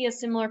we see a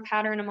similar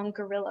pattern among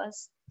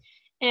gorillas.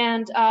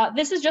 And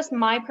this is just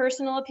my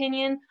personal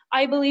opinion.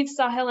 I believe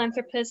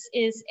Sahelanthropus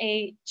is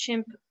a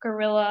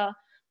chimp-gorilla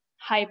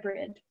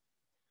hybrid,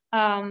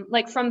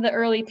 like from the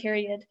early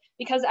period,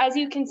 because as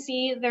you can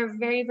see, they're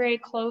very, very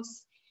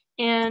close.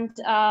 And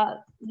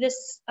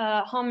this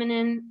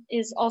hominin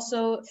is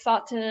also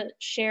thought to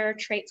share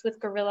traits with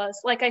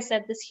gorillas. Like I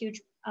said, this huge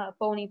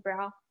bony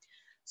brow.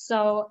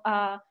 So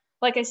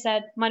like I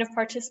said, might have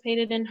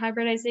participated in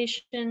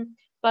hybridization,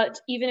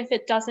 but even if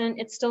it doesn't,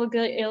 it's still a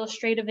good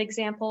illustrative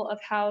example of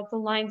how the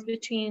lines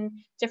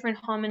between different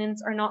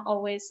hominins are not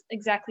always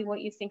exactly what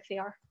you think they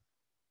are.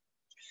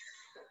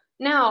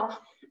 Now,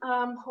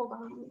 hold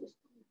on. Let me just...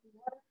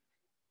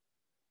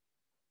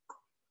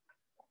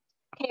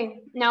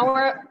 Okay, now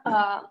we're,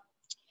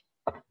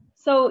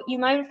 so you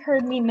might have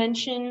heard me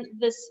mention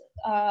this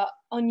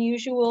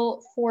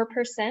unusual 4%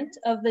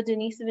 of the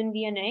Denisovan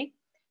DNA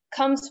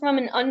comes from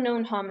an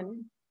unknown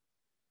hominin.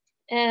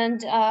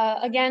 And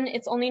again,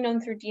 it's only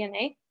known through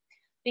DNA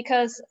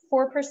because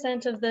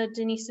 4% of the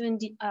Denisovan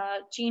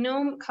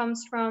genome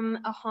comes from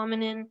a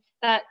hominin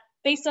that,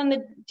 based on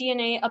the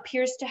DNA,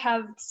 appears to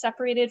have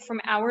separated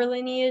from our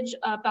lineage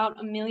about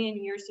 1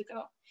 million years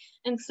ago.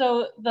 And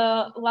so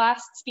the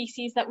last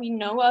species that we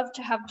know of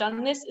to have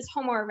done this is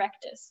Homo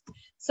erectus.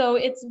 So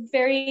it's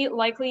very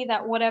likely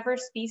that whatever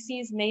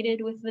species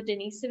mated with the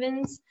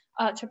Denisovans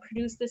to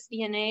produce this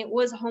DNA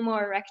was Homo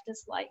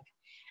erectus-like.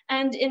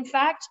 And in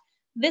fact,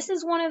 this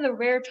is one of the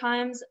rare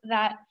times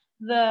that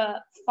the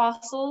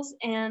fossils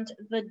and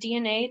the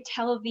DNA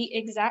tell the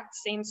exact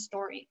same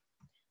story.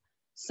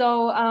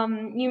 So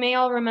you may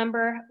all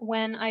remember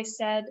when I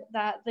said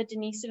that the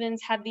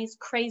Denisovans had these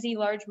crazy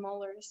large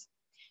molars.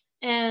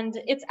 And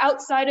it's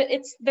outside,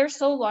 they're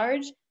so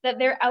large that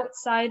they're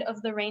outside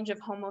of the range of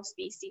Homo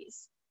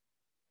species.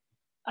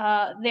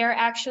 They're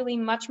actually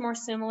much more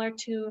similar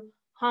to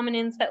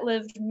hominins that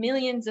lived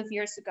millions of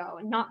years ago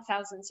and not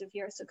thousands of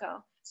years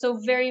ago. So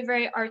very,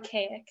 very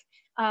archaic,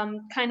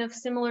 kind of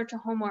similar to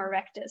Homo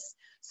erectus.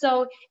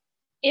 So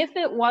if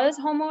it was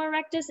Homo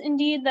erectus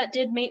indeed that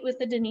did mate with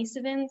the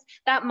Denisovans,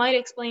 that might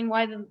explain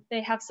why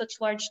they have such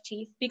large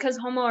teeth, because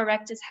Homo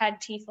erectus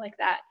had teeth like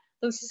that,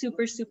 those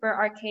super, super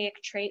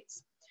archaic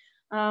traits.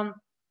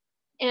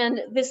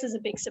 And this is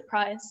a big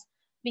surprise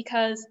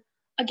because,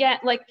 again,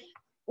 like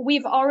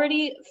we've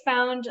already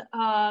found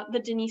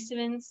the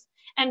Denisovans,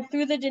 and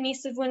through the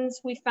Denisovans,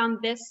 we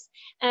found this.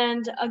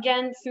 And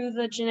again, through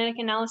the genetic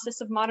analysis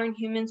of modern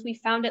humans, we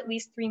found at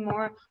least 3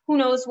 more. Who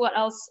knows what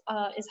else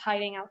is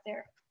hiding out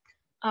there?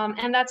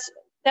 And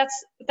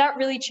that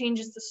really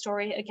changes the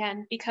story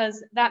again,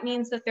 because that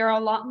means that there are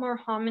a lot more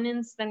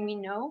hominins than we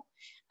know.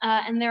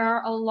 And there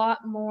are a lot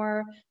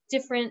more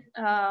different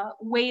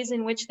ways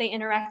in which they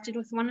interacted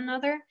with one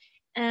another.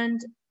 And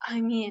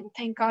I mean,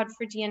 thank God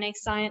for DNA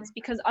science,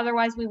 because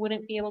otherwise we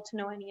wouldn't be able to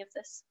know any of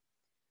this.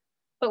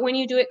 But when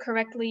you do it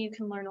correctly, you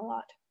can learn a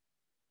lot.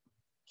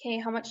 Okay,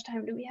 how much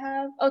time do we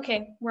have?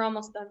 Okay, we're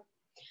almost done.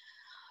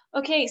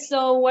 Okay,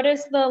 so what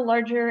is the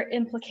larger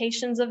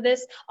implications of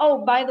this?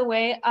 Oh, by the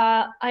way,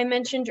 I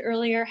mentioned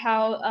earlier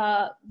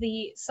how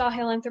the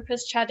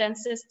Sahelanthropus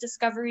tchadensis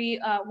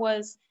discovery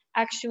was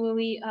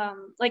actually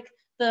like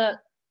the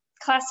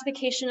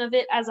classification of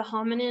it as a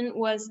hominin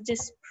was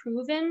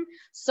disproven.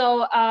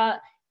 So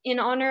in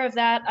honor of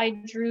that, I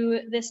drew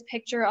this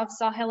picture of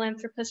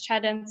Sahelanthropus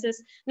tchadensis,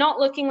 not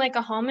looking like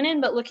a hominin,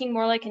 but looking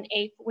more like an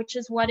ape, which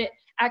is what it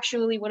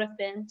actually would have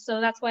been.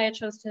 So that's why I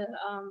chose to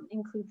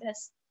include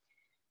this.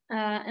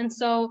 And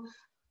so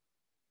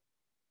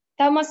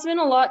that must have been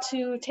a lot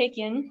to take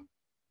in.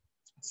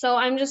 So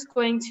I'm just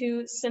going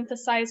to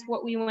synthesize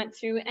what we went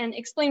through and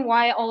explain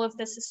why all of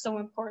this is so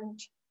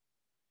important.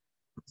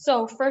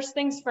 So first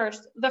things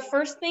first, the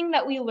first thing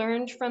that we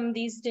learned from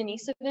these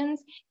Denisovans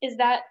is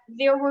that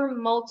there were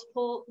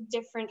multiple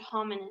different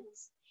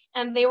hominins,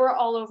 and they were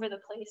all over the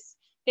place.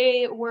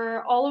 They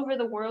were all over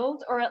the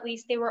world, or at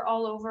least they were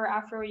all over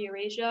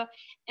Afro-Eurasia.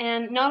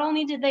 And not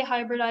only did they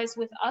hybridize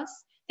with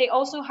us, they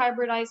also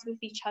hybridized with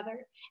each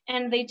other.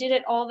 And they did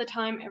it all the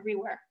time,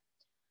 everywhere.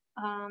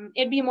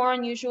 It'd be more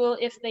unusual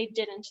if they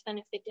didn't than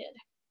if they did.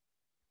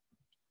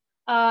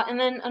 And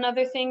then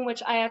another thing,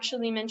 which I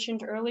actually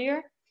mentioned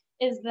earlier,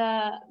 is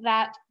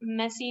that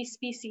messy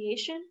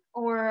speciation,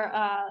 or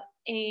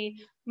a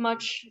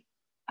much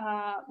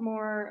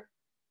more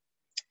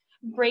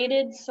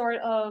braided sort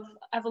of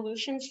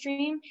evolution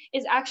stream,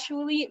 is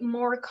actually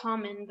more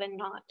common than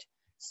not.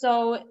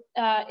 So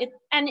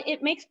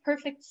it makes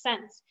perfect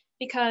sense,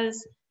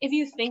 because if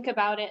you think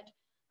about it,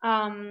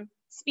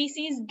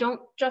 species don't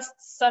just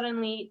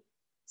suddenly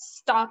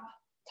stop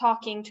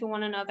talking to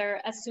one another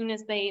as soon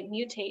as they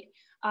mutate.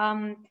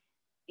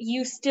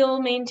 You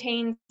still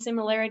maintain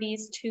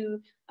similarities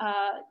to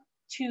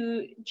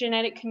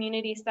genetic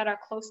communities that are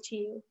close to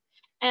you.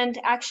 And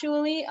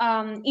actually,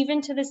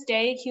 even to this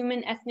day,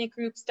 human ethnic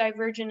groups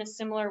diverge in a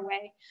similar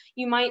way.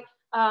 You might,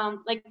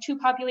 like two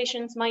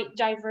populations might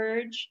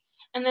diverge,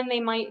 and then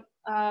they might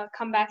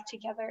come back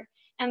together.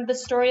 And the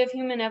story of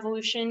human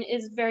evolution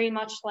is very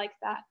much like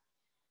that.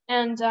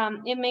 And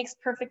it makes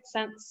perfect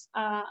sense.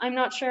 I'm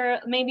not sure,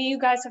 maybe you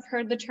guys have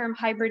heard the term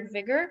hybrid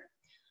vigor.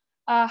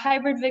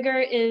 Hybrid vigor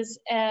is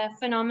a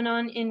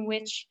phenomenon in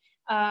which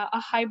a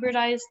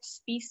hybridized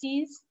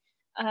species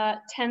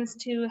tends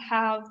to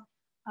have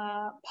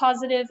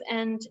positive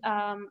and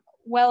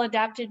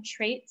well-adapted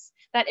traits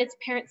that its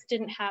parents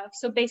didn't have.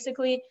 So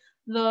basically,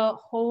 the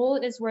whole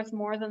is worth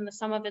more than the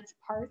sum of its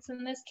parts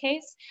in this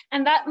case.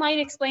 And that might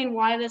explain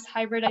why this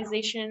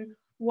hybridization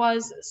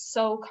was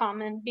so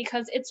common,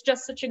 because it's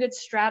just such a good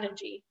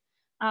strategy.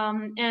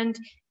 And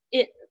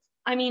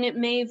it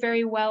may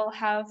very well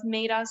have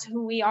made us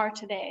who we are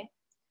today.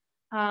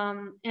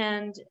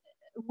 And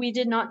we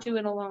did not do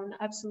it alone,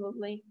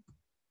 absolutely.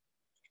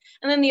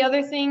 And then the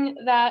other thing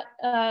that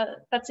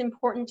that's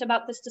important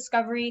about this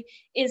discovery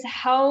is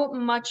how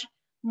much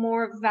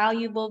more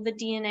valuable the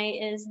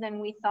DNA is than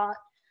we thought.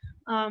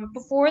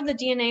 Before, the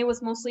DNA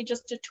was mostly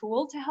just a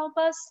tool to help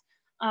us.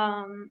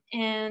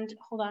 And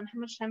hold on, how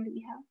much time do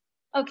we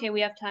have? Okay,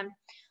 we have time.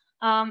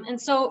 And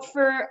so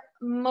for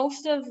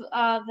most of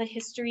the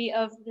history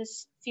of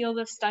this field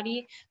of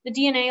study, the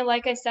DNA,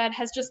 like I said,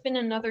 has just been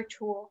another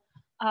tool,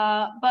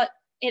 but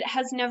it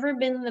has never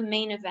been the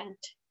main event.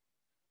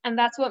 And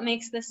that's what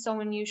makes this so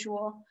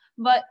unusual.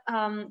 But,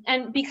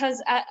 and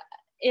because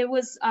it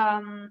was,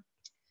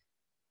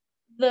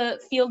 the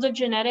field of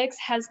genetics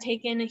has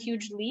taken a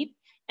huge leap,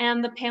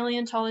 and the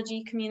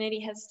paleontology community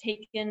has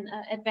taken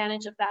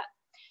advantage of that.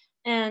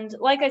 And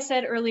like I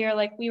said earlier,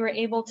 like we were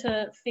able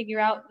to figure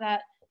out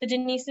that the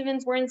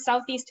Denisovans were in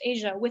Southeast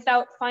Asia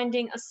without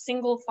finding a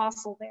single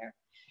fossil there.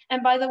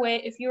 And by the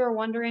way, if you are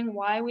wondering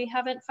why we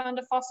haven't found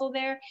a fossil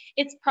there,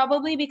 it's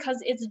probably because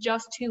it's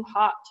just too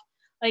hot.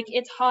 Like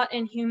it's hot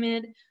and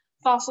humid.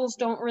 Fossils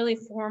don't really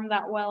form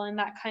that well in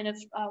that kind of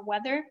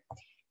weather.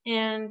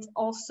 And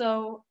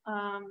also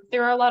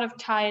there are a lot of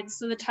tides.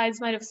 So the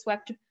tides might have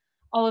swept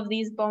all of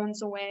these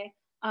bones away.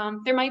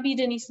 There might be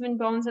Denisovan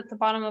bones at the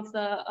bottom of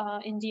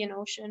the Indian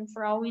Ocean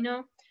for all we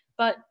know.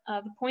 But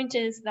the point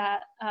is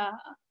that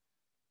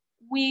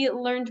we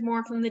learned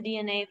more from the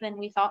DNA than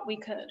we thought we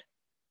could.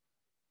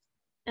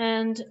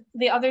 And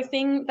the other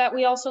thing that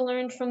we also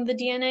learned from the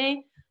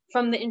DNA,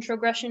 from the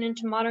introgression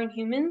into modern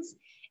humans,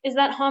 is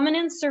that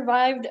hominins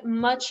survived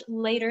much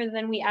later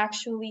than we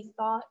actually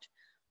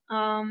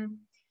thought.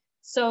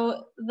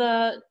 So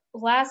the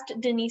last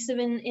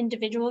Denisovan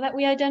individual that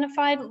we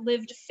identified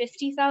lived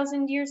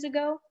 50,000 years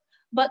ago,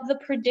 but the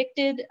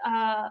predicted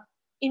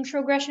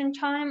introgression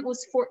time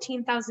was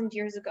 14,000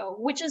 years ago,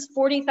 which is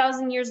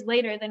 40,000 years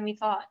later than we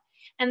thought.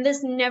 And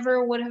this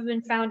never would have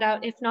been found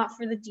out if not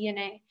for the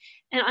DNA.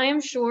 And I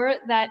am sure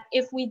that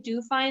if we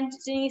do find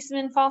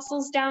Denisovan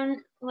fossils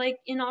down like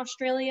in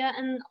Australia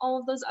and all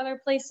of those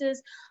other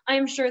places, I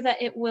am sure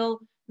that it will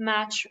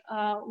match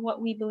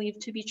what we believe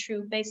to be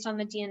true based on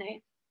the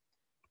DNA.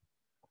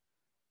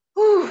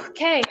 Whew,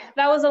 okay,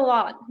 that was a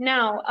lot.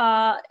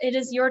 Now, it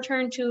is your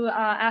turn to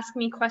ask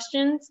me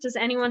questions. Does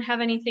anyone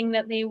have anything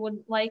that they would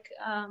like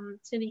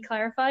to be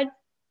clarified?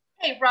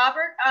 Hey,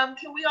 Robert,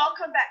 can we all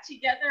come back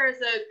together as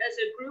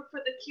a group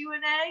for the Q&A?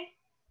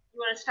 You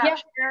want to stop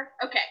share?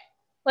 Okay.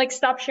 Like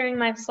stop sharing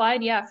my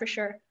slide? Yeah, for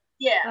sure.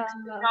 Yeah,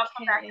 we all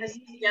come back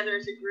together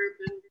as a group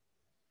and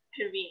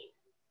convene.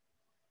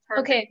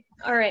 Perfect. Okay,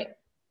 all right.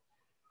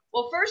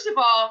 Well, first of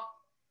all,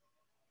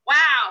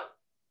 wow.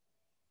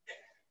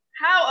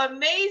 How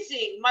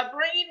amazing. My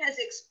brain has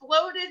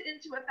exploded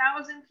into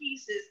 1,000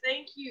 pieces.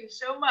 Thank you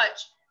so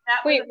much.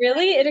 That Wait,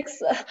 really?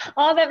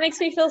 Oh, that makes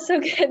me feel so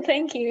good.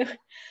 Thank you.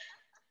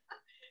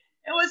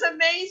 It was an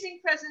amazing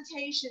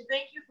presentation.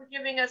 Thank you for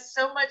giving us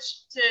so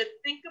much to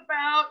think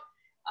about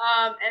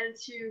and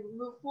to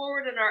move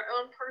forward in our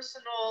own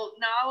personal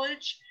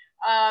knowledge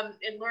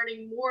and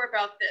learning more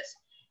about this.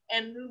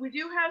 And we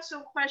do have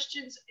some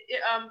questions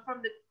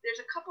there's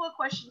a couple of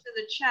questions in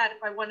the chat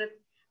if I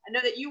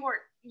know that you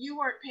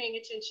weren't paying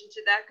attention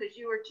to that because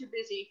you were too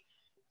busy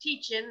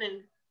teaching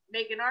and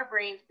making our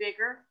brains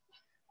bigger,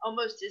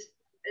 almost as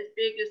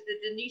big as the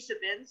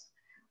Denisovans.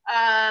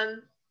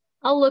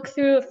 I'll look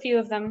through a few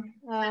of them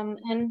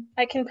and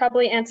I can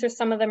probably answer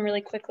some of them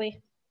really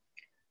quickly.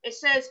 It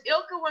says,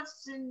 Ilka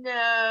wants to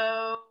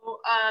know,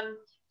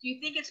 do you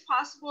think it's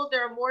possible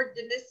there are more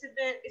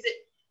Denisovan,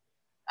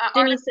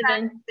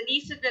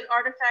 Denisovan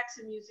artifacts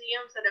in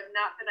museums that have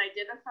not been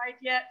identified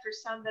yet for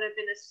some that have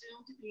been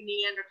assumed to be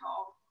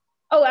Neanderthal?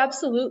 Oh,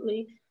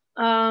 absolutely.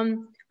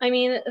 I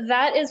mean,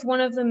 that is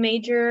one of the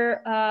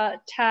major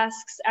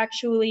tasks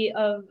actually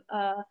of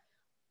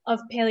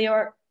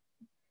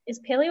is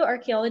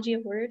paleoarchaeology a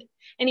word?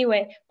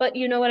 Anyway, but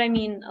you know what I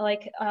mean,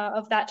 like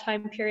of that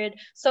time period.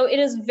 So it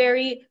is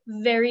very,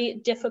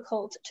 very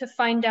difficult to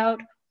find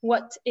out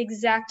what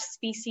exact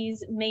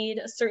species made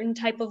a certain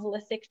type of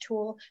lithic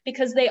tool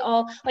because they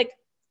all, like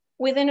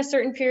within a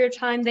certain period of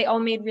time, they all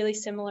made really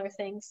similar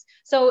things.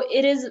 So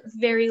it is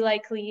very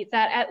likely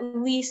that at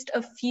least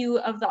a few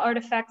of the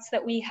artifacts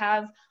that we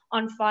have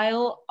on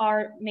file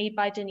are made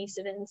by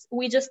Denisovans.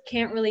 We just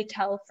can't really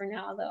tell for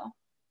now though.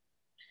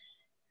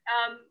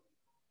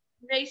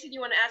 Mason, you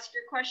want to ask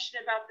your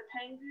question about the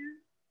Pengu?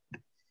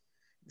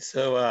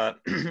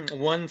 So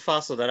one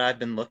fossil that I've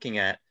been looking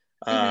at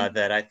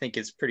that I think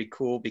is pretty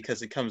cool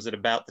because it comes at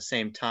about the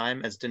same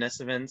time as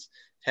Denisovans,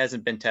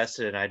 hasn't been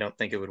tested and I don't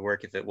think it would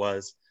work if it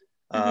was.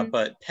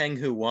 But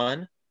Penghu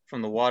 1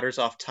 from the waters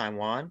off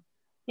Taiwan,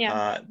 do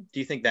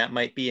you think that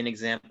might be an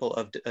example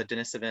of a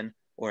Denisovan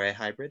or a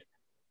hybrid?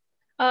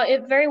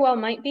 It very well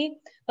might be,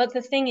 but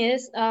the thing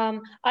is, I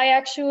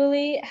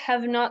actually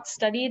have not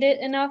studied it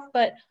enough,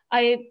 but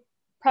I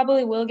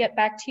probably will get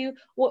back to you.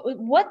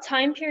 What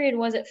time period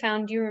was it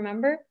found? Do you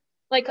remember?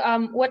 Like,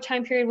 what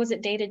time period was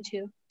it dated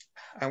to?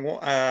 Well,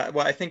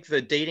 I think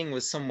the dating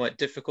was somewhat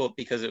difficult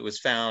because it was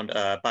found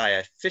by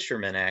a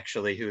fisherman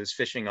actually who was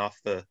fishing off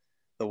the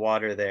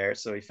water there.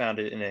 So he found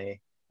it in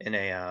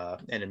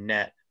a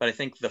net. But I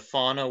think the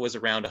fauna was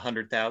around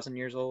 100,000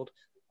 years old,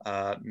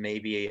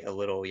 maybe a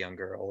little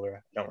younger or older.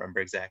 I don't remember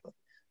exactly.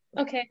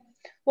 Okay.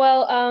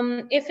 Well,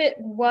 if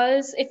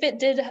it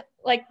did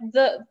like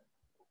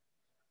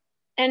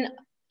and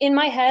in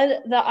my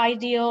head, the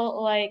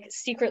ideal like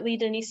secretly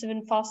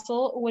Denisovan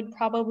fossil would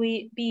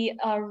probably be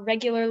a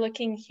regular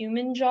looking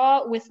human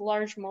jaw with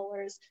large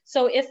molars.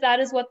 So if that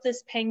is what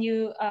this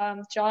Pengu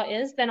jaw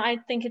is, then I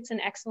think it's an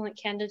excellent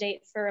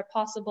candidate for a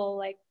possible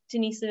like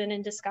Denisovan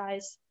in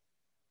disguise.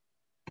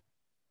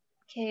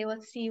 Okay,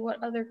 let's see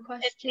what other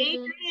questions. And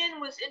Adrian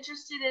was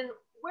interested in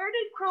where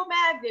did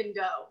Cro-Magnon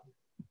go?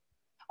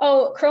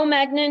 Oh,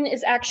 Cro-Magnon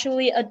is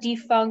actually a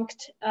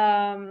defunct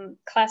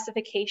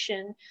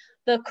classification.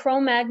 The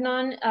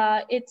Cro-Magnon,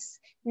 it's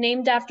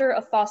named after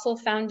a fossil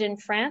found in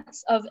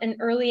France of an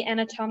early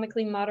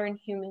anatomically modern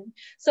human.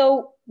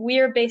 So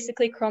we're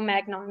basically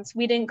Cro-Magnons.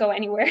 We didn't go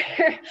anywhere.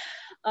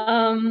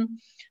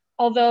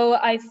 Although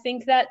I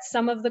think that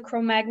some of the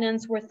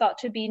Cro-Magnons were thought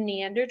to be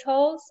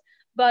Neanderthals,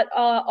 but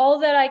all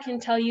that I can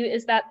tell you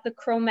is that the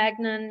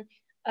Cro-Magnon,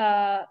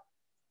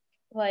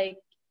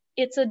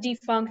 it's a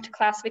defunct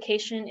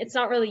classification. It's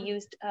not really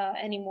used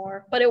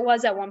anymore, but it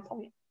was at one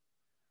point.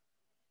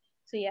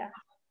 So yeah.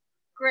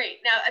 Great.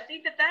 Now, I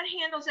think that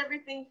handles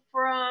everything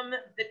from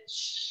the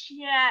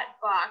chat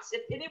box.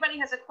 If anybody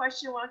has a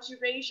question, why don't you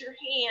raise your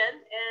hand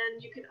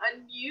and you can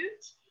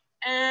unmute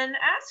and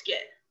ask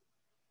it.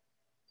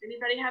 Does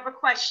anybody have a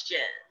question?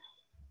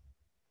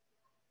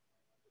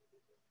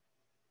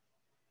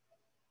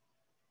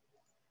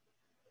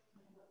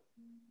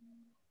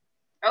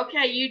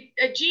 Okay,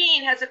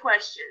 Jean has a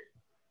question.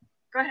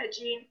 Go ahead,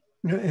 Jean.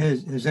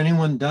 Has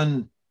anyone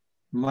done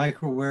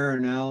microwear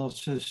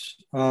analysis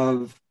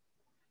of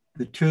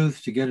the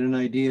tooth to get an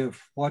idea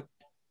of what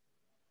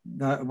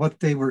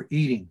they were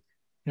eating?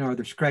 You know, are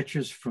there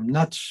scratches from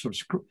nuts or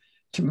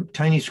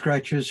tiny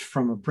scratches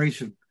from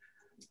abrasive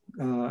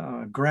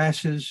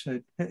grasses?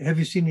 Have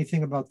you seen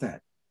anything about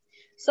that?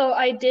 So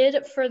I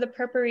did, for the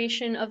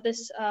preparation of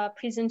this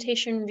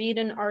presentation, read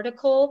an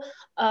article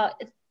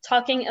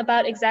talking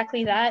about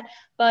exactly that,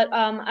 but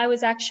I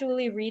was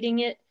actually reading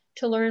it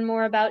to learn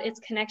more about its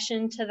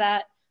connection to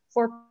that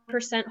 4%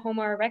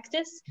 Homo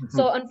erectus.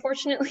 So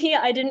unfortunately,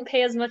 I didn't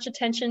pay as much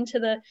attention to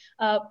the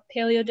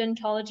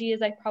paleodontology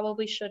as I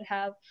probably should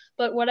have.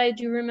 But what I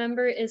do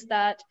remember is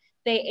that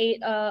they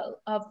ate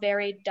a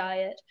varied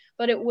diet,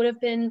 but it would have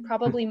been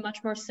probably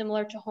much more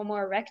similar to Homo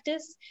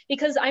erectus,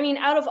 because I mean,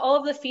 out of all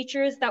of the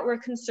features that were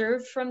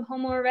conserved from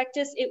Homo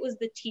erectus, it was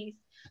the teeth.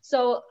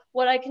 So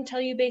what I can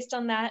tell you based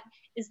on that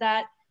is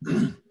that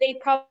they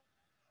probably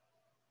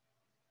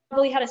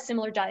had a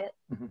similar diet.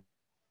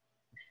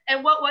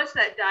 And what was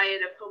that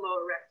diet of Homo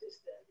erectus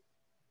then?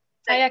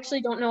 I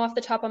actually don't know off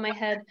the top of my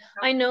head.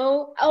 I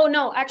know, oh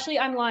no, actually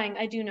I'm lying,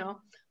 I do know.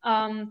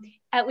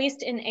 At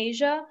least in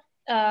Asia,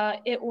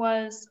 it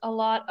was a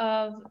lot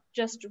of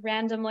just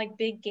random like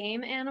big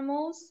game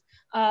animals.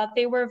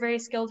 They were very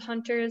skilled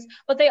hunters,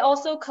 but they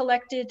also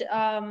collected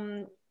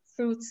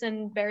fruits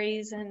and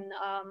berries and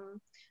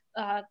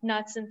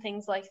nuts and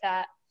things like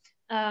that.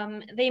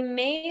 They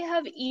may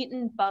have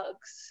eaten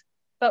bugs,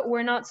 but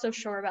we're not so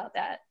sure about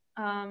that.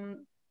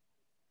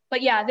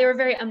 But yeah, they were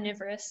very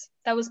omnivorous.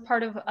 That was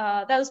part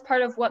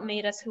of what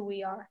made us who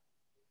we are.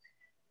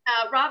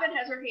 Robin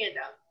has her hand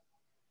up.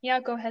 Yeah,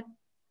 go ahead.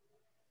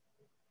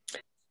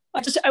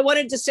 I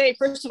wanted to say,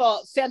 first of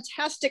all,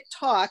 fantastic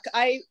talk.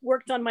 I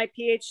worked on my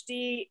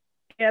PhD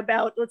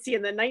about, let's see,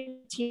 in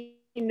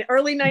the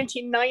early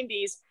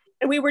 1990s,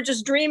 and we were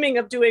just dreaming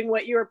of doing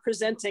what you were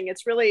presenting.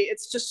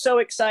 It's just so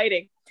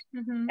exciting.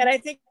 Mm-hmm. And I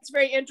think it's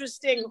very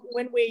interesting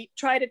when we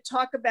try to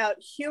talk about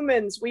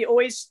humans, we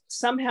always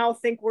somehow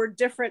think we're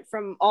different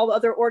from all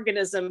other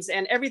organisms,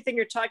 and everything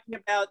you're talking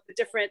about, the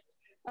different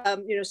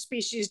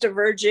species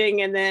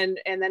diverging and then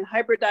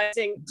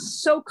hybridizing,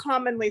 so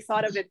commonly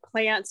thought of in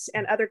plants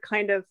and other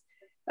kind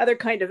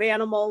of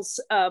animals,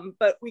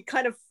 but we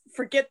kind of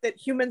forget that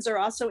humans are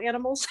also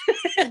animals.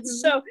 Mm-hmm.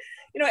 So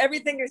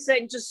everything you're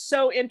saying, just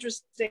so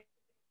interesting.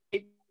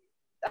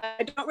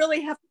 I don't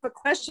really have a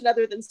question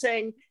other than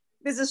saying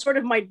this is sort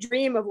of my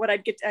dream of what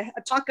a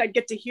talk I'd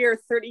get to hear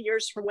 30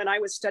 years from when I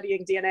was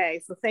studying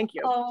DNA. So thank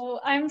you. Oh,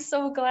 I'm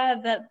so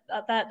glad that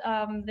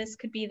this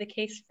could be the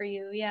case for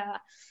you. Yeah.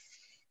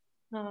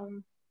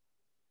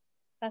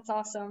 That's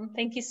awesome.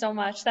 Thank you so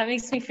much. That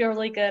makes me feel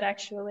really good,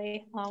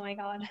 actually. Oh my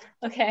God.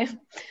 Okay.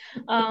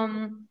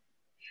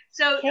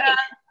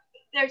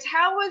 There's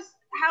how was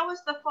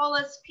the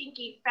Pholus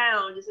pinky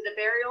found? Is it a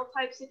burial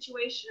type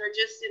situation or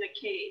just in a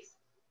cave?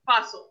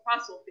 Fossil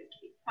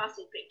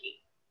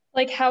pinky.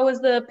 Like, how was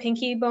the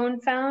pinky bone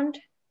found?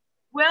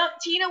 Well,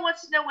 Tina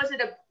wants to know, was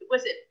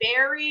it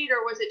buried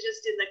or was it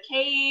just in the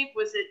cave?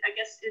 Was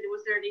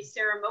there any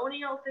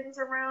ceremonial things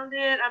around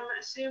it? I'm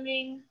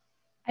assuming.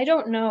 I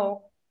don't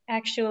know,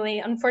 actually.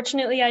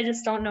 Unfortunately, I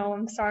just don't know.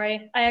 I'm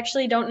sorry. I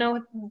actually don't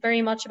know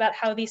very much about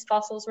how these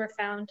fossils were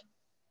found.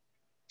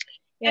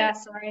 Yeah, and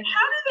sorry.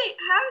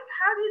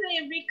 How do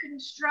they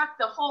reconstruct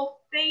the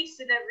whole face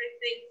and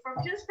everything from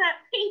just that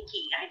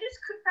pinky? I just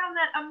found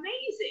that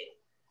amazing.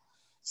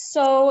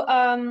 So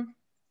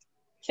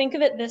think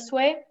of it this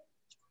way.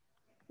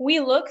 We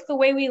look the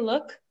way we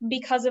look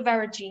because of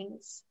our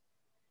genes.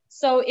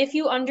 So if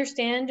you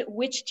understand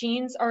which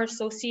genes are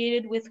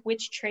associated with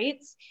which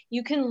traits,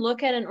 you can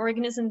look at an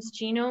organism's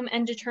genome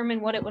and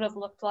determine what it would have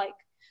looked like.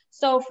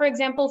 So for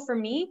example, for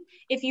me,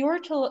 if you were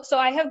to, so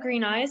I have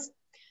green eyes,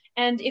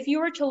 and if you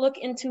were to look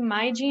into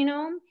my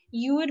genome,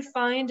 you would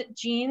find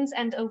genes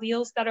and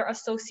alleles that are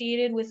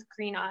associated with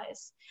green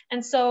eyes.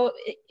 And so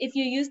if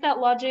you use that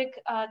logic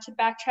to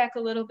backtrack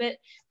a little bit,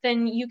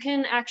 then you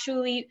can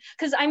actually,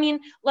 because I mean,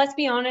 let's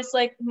be honest,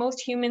 like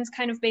most humans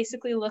kind of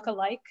basically look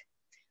alike.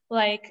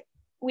 Like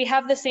we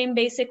have the same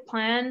basic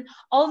plan.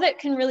 All that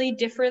can really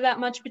differ that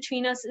much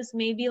between us is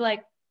maybe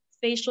like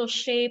facial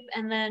shape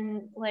and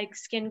then like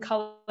skin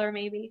color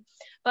maybe.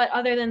 But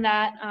other than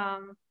that,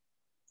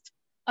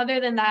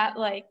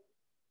 like,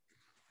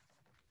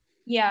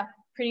 yeah,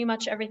 pretty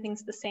much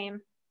everything's the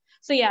same.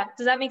 So yeah,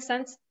 does that make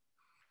sense?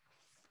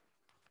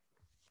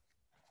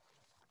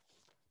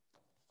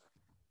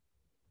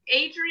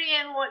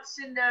 Adrienne wants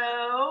to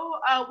know,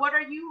 what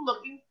are you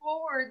looking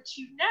forward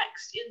to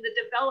next in the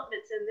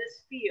developments in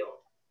this field?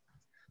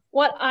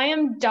 What I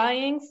am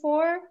dying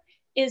for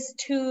is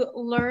to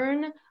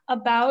learn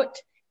about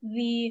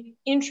the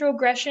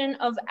introgression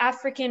of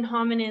African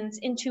hominins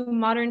into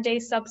modern day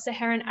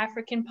sub-Saharan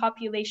African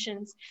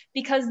populations,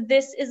 because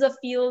this is a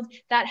field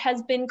that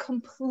has been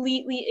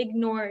completely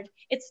ignored.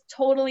 It's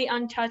totally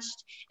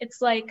untouched.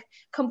 It's like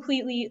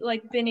completely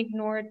like been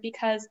ignored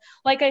because,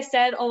 like I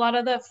said, a lot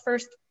of the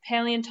first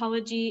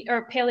paleontology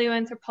or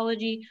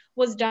paleoanthropology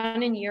was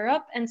done in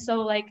Europe. And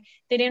so like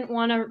they didn't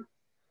want to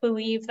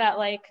believe that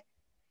like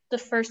the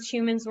first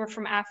humans were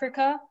from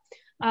Africa.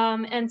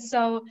 And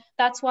so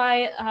that's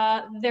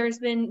why there's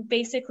been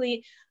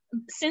basically,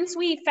 since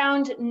we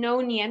found no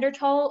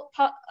Neanderthal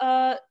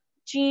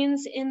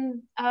genes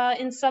in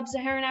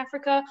sub-Saharan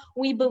Africa,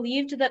 we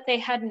believed that they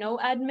had no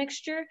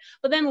admixture,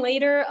 but then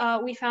later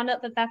we found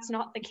out that that's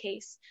not the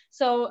case.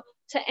 So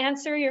to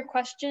answer your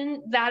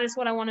question, that is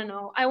what I want to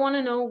know. I want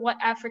to know what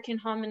African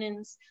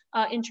hominins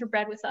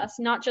interbred with us,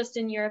 not just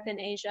in Europe and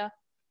Asia.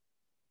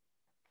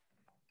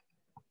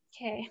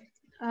 Okay.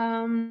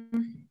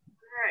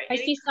 I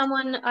see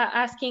someone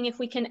asking if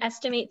we can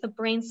estimate the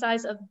brain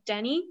size of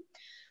Denny.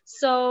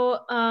 So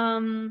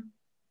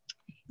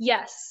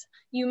yes,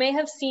 You may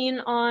have seen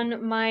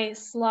on my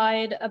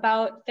slide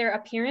about their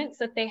appearance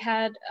that they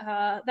had,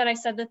 that I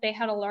said that they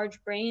had a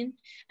large brain.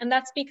 And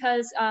that's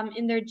because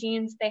in their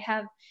genes, they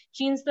have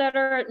genes that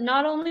are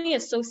not only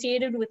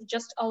associated with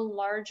just a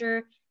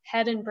larger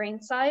head and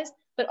brain size,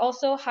 but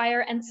also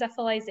higher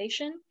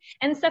encephalization.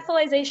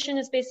 Encephalization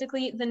is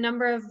basically the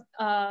number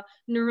of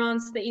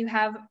neurons that you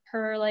have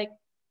per, like,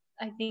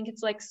 I think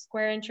it's like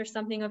square inch or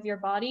something of your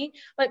body.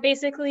 But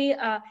basically,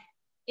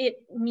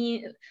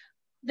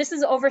 this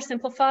is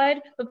oversimplified,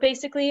 but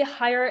basically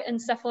higher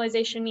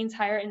encephalization means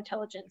higher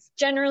intelligence.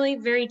 Generally,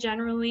 very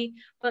generally,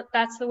 but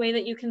that's the way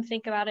that you can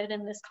think about it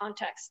in this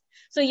context.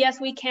 So yes,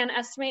 we can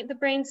estimate the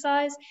brain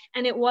size,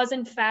 and it was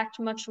in fact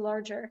much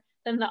larger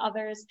than the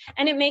others.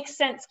 And it makes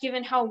sense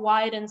given how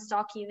wide and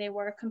stocky they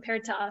were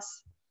compared to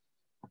us.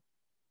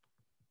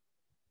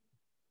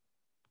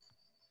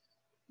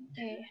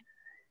 Okay.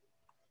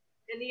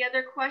 Any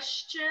other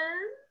questions?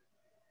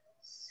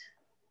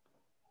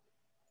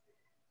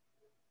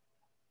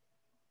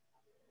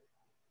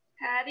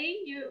 Patty,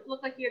 you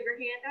look like you have your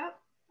hand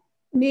up.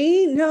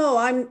 Me? No,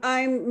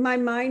 my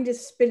mind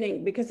is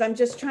spinning because I'm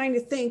just trying to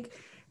think,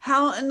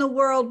 how in the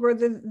world were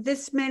there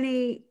this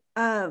many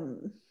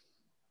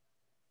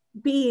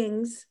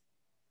beings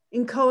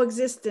in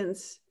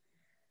coexistence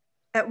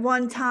at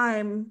one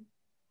time?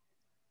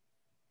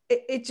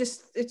 It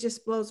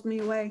just blows me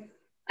away.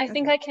 I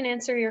think I can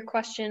answer your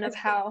question of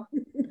how.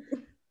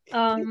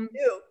 You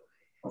do.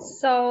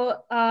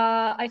 So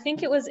I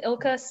think it was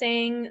Ilka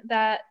saying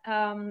that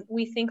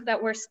we think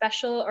that we're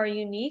special or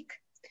unique.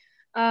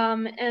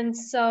 And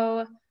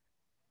so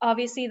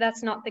obviously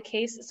that's not the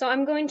case. So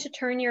I'm going to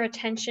turn your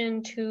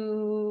attention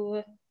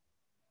to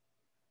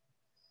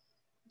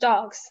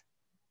dogs.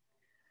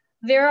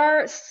 There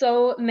are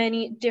so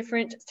many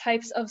different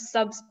types of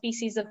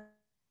subspecies of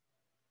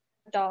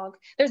dog.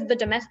 There's the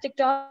domestic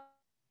dog,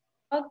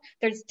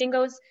 there's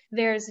dingoes,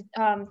 there's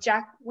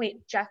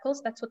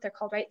jackals, that's what they're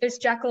called, right? There's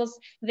jackals,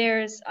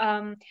 there's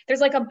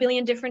like a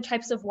billion different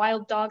types of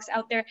wild dogs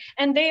out there,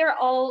 and they are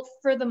all,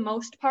 for the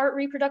most part,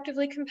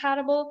 reproductively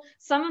compatible.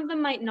 Some of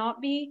them might not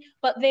be,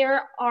 but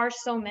there are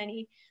so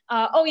many.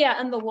 Oh yeah,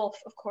 and the wolf,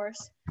 of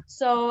course.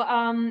 So,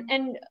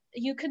 and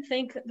you could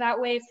think that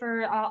way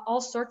for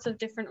all sorts of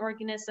different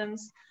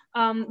organisms.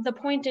 The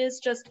point is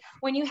just,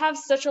 when you have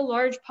such a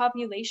large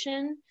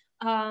population,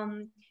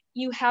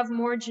 you have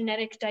more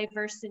genetic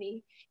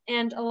diversity.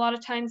 And a lot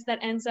of times that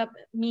ends up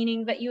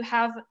meaning that you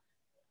have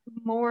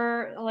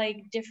more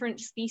like different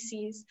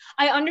species.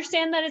 I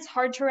understand that it's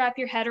hard to wrap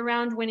your head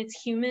around when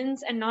it's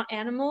humans and not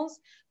animals,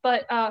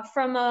 but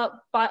from a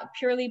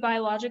purely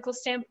biological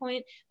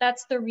standpoint,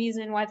 that's the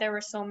reason why there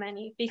were so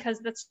many, because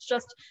that's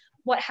just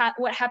what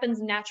happens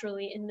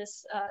naturally in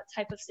this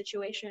type of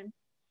situation.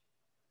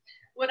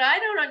 What I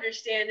don't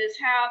understand is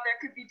how there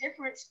could be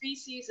different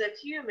species of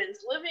humans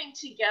living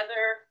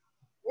together,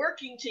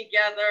 working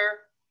together,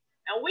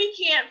 and we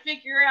can't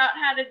figure out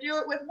how to do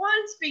it with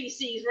one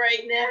species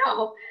right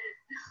now.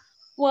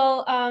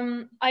 Well,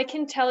 I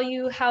can tell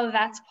you how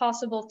that's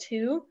possible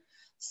too.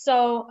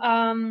 So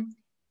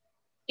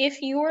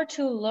if you were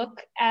to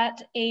look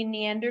at a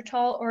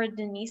Neanderthal or a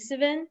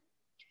Denisovan,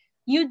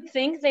 you'd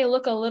think they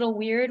look a little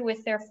weird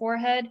with their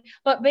forehead,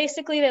 but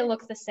basically they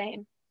look the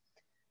same.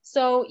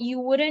 So you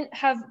wouldn't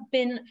have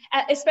been,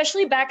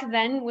 especially back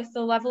then with the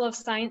level of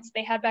science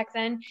they had back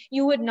then,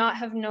 you would not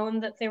have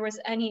known that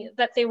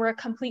that they were a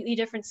completely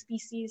different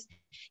species.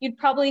 You'd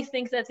probably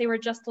think that they were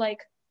just like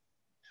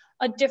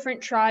a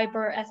different tribe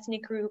or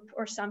ethnic group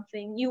or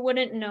something. You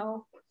wouldn't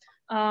know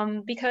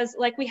because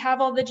like we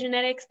have all the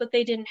genetics, but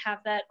they didn't have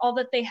that. All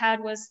that they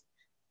had was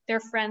their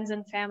friends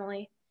and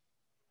family.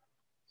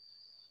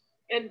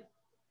 And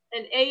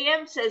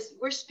AM says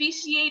we're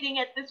speciating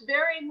at this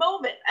very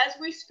moment as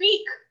we speak.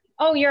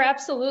 Oh, you're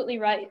absolutely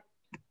right.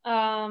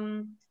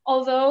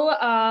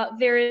 Although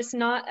there is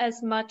not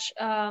as much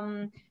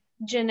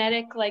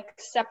genetic like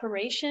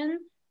separation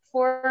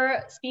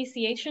for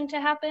speciation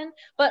to happen,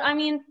 but I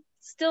mean,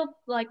 still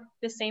like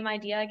the same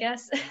idea, I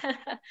guess.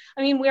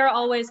 I mean, we're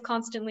always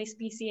constantly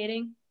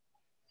speciating.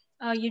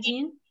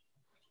 Eugene?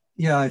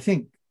 Yeah, I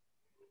think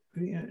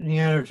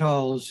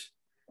Neanderthals,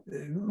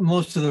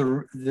 most of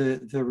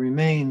the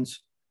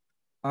remains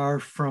are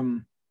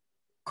from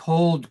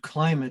cold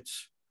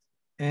climates,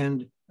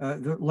 and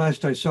the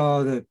last I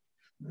saw, the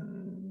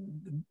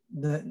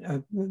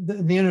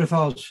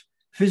Neanderthals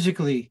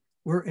physically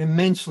were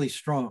immensely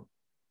strong.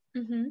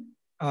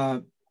 Mm-hmm.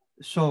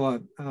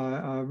 So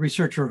a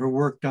researcher who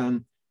worked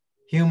on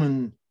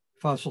human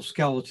fossil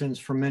skeletons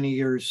for many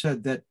years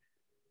said that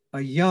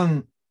a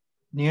young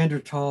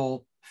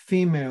Neanderthal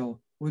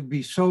female would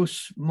be so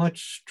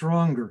much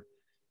stronger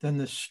than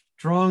the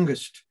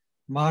strongest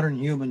modern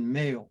human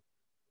male.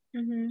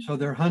 Mm-hmm. So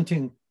they're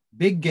hunting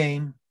big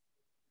game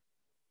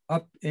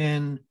up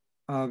in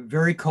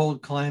very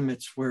cold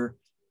climates where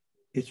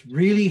it's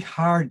really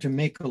hard to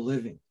make a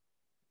living.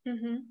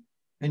 Mm-hmm.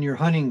 And you're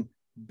hunting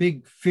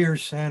big,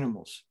 fierce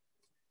animals.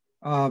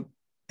 And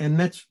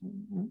that's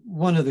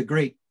one of the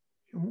great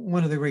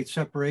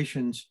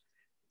separations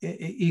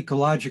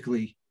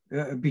ecologically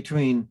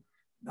between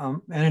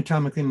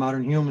anatomically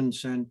modern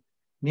humans and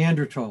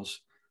Neanderthals.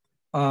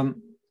 And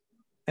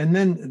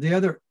then the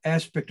other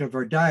aspect of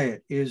our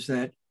diet is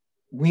that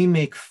we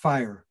make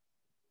fire.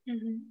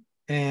 Mm-hmm.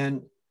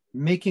 And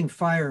making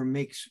fire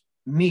makes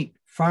meat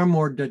far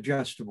more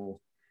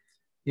digestible.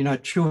 You're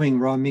not chewing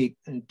raw meat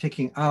and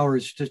taking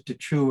hours just to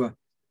chew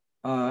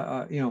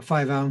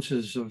 5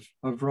 ounces of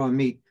raw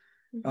meat.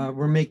 Mm-hmm.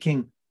 We're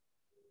making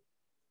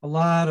a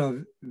lot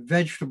of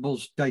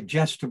vegetables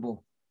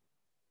digestible,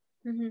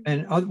 mm-hmm.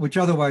 and which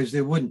otherwise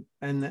they wouldn't,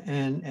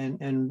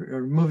 and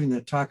removing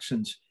the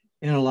toxins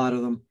in a lot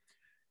of them.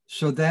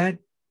 So that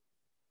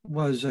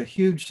was a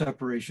huge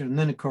separation. And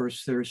then of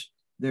course there's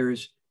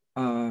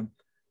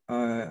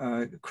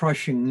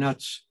crushing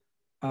nuts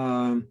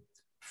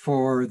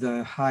for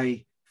the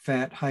high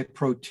fat, high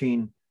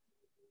protein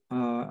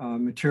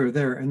material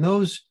there. And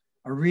those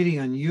are really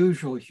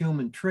unusual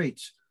human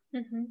traits.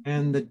 Mm-hmm.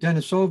 And the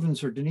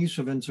Denisovans or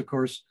Denisovans, of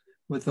course,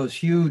 with those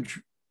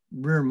huge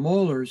rear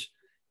molars,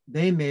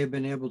 they may have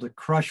been able to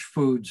crush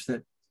foods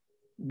that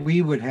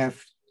we would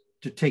have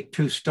to take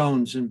 2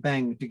 stones and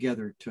bang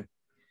together to.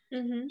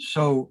 Mm-hmm.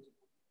 So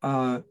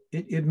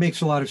it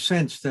makes a lot of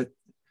sense that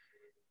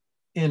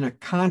in a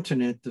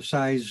continent the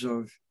size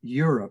of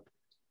Europe,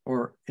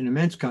 or an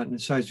immense continent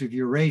the size of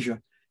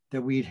Eurasia,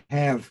 that we'd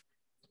have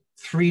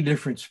 3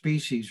 different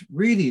species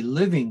really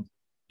living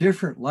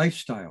different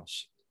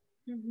lifestyles.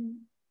 Mm-hmm.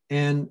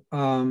 And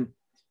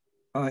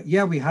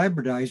yeah, we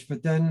hybridized,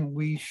 but then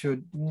we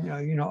should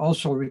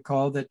also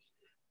recall that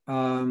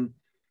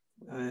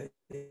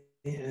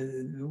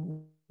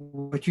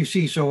what you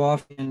see so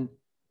often in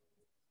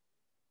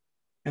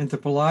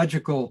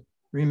anthropological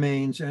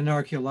remains and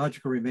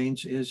archaeological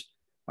remains is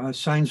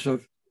signs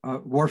of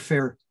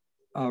warfare,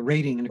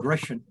 raiding, and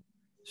aggression.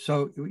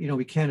 So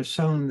we can't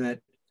assume that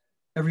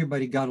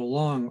everybody got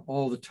along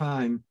all the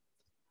time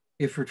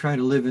if we're trying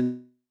to live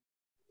in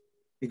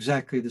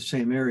exactly the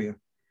same area.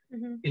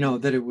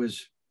 Mm-hmm. That it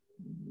was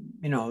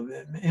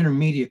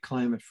intermediate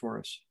climate for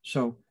us.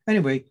 So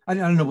anyway, I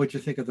don't know what you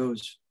think of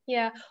those.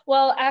 Yeah,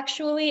 well,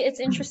 actually, it's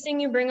interesting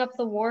you bring up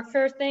the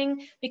warfare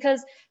thing,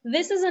 because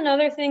this is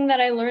another thing that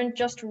I learned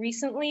just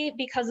recently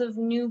because of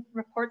new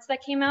reports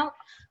that came out.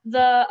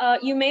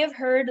 You may have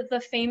heard the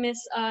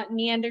famous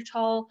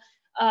Neanderthal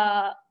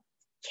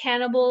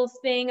cannibals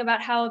thing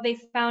about how they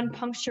found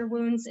puncture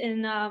wounds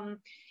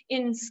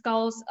in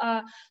skulls.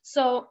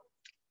 So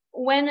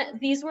when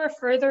these were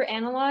further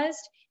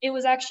analyzed, it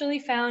was actually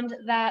found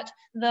that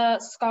the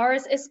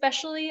scars,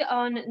 especially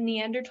on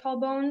Neanderthal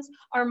bones,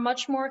 are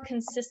much more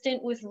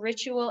consistent with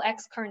ritual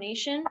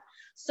excarnation.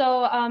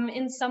 So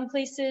in some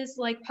places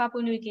like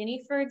Papua New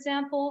Guinea, for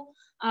example,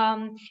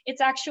 it's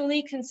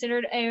actually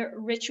considered a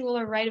ritual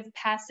or rite of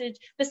passage.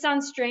 This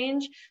sounds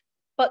strange,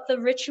 but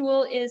the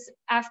ritual is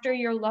after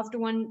your loved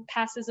one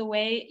passes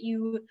away,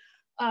 you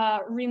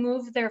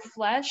remove their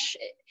flesh.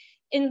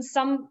 In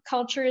some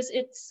cultures,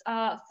 it's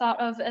thought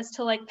of as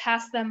to like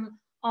pass them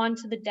on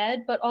to the dead,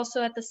 but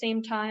also at the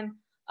same time,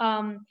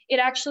 it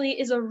actually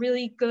is a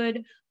really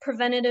good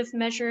preventative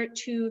measure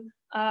to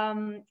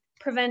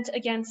prevent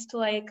against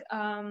like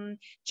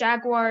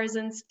jaguars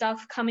and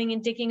stuff coming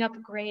and digging up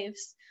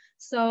graves.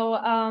 So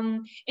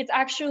it's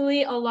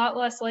actually a lot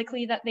less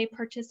likely that they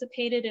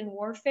participated in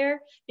warfare,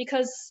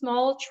 because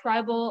small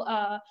tribal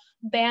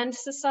band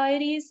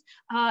societies,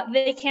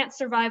 they can't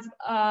survive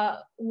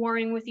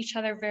warring with each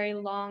other very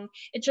long.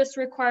 It just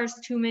requires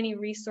too many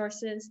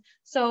resources.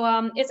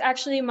 So it's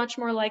actually much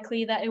more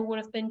likely that it would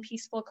have been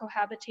peaceful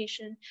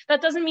cohabitation.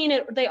 That doesn't mean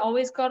they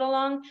always got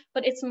along,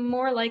 but it's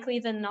more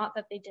likely than not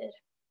that they did.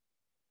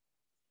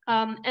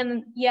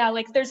 And yeah,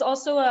 like there's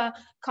also a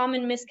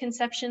common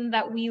misconception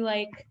that we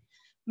like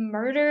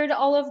murdered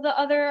all of the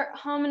other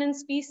hominin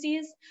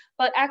species,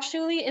 but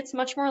actually it's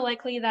much more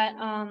likely that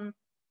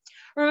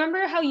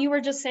remember how you were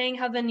just saying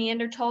how the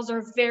Neanderthals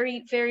are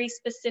very, very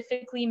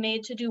specifically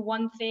made to do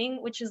one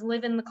thing, which is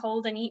live in the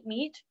cold and eat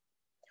meat,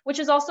 which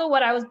is also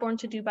what I was born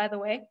to do, by the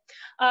way.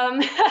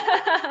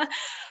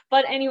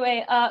 But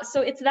anyway, so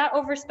it's that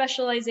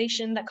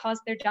over-specialization that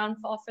caused their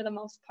downfall for the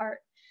most part.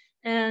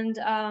 And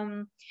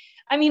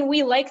I mean,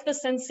 we like the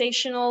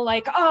sensational,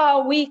 like,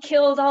 oh, we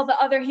killed all the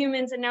other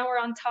humans and now we're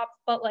on top,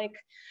 but like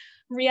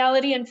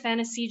reality and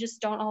fantasy just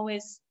don't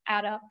always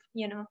add up,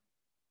 you know?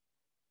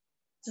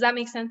 Does that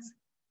make sense?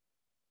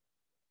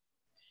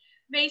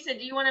 Mason,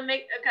 do you want to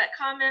make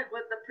a comment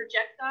with the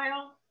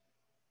projectile?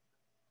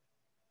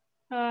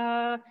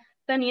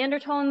 The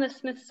Neanderthal in the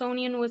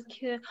Smithsonian was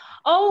killed.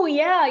 Oh,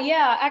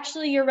 yeah.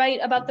 Actually, you're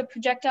right about the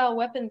projectile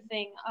weapon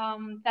thing,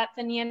 that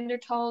the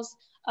Neanderthals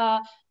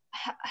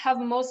have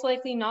most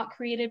likely not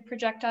created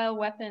projectile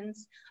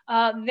weapons.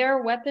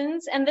 Their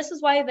weapons, and this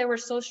is why they were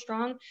so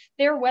strong,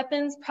 their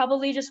weapons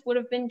probably just would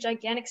have been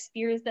gigantic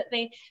spears that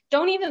they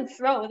don't even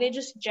throw, they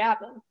just jab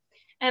them.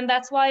 And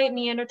that's why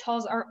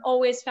Neanderthals are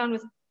always found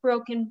with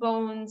broken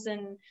bones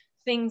and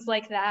things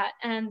like that.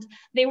 And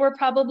they were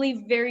probably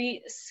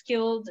very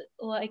skilled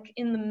like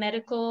in the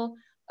medical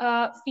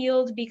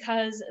field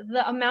because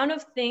the amount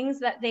of things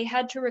that they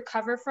had to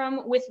recover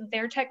from with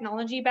their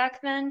technology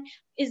back then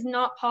is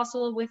not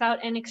possible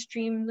without an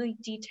extremely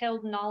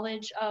detailed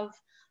knowledge of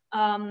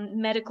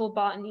medical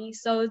botany.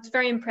 So it's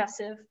very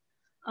impressive.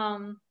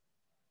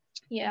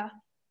 Yeah.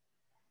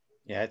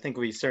 Yeah, I think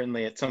we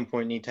certainly at some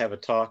point need to have a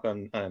talk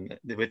on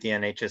with the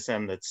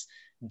NHSM that's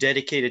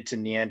dedicated to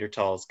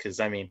Neanderthals, because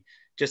I mean,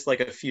 just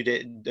like a few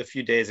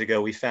days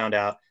ago, we found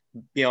out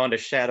beyond a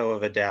shadow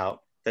of a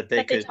doubt that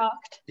they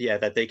talked. Yeah,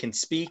 that they can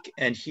speak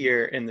and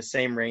hear in the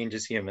same range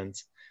as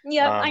humans.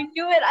 Yeah, I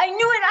knew it.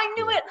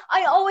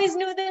 I always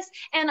knew this,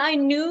 and I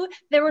knew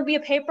there would be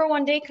a paper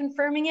one day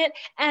confirming it,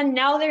 and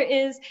now there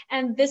is,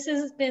 and this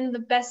has been the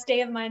best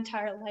day of my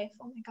entire life.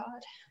 Oh my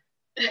God.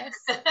 Yes.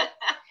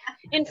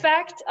 In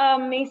fact,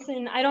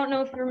 Mason, I don't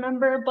know if you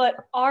remember, but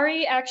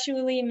Ari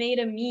actually made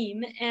a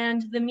meme,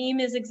 and the meme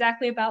is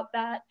exactly about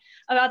that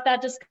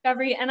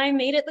discovery, and I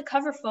made it the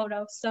cover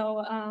photo.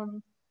 So,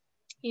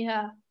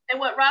 yeah. And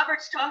what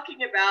Robert's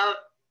talking about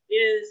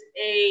is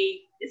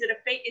is it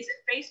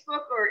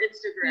Facebook or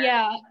Instagram?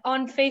 Yeah,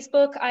 on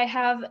Facebook I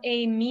have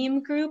a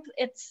meme group.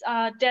 It's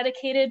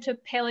dedicated to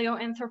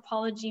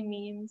paleoanthropology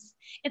memes.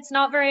 It's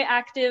not very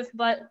active,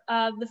 but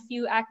the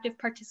few active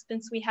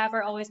participants we have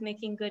are always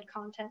making good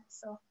content.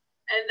 So.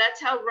 And that's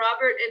how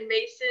Robert and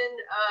Mason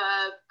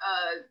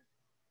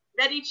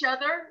met each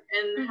other,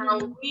 and how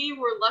we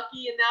were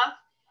lucky enough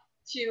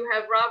to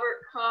have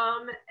Robert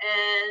come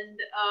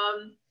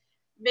and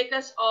make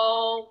us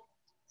all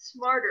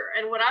smarter.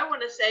 And what I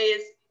want to say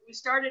is, we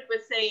started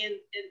with saying,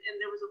 and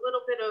there was a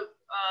little bit of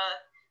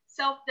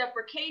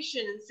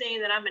self-deprecation in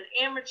saying that I'm an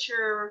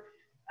amateur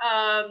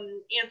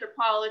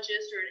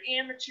anthropologist or an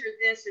amateur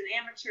this, an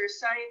amateur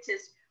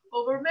scientist.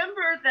 Well,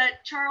 remember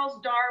that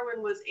Charles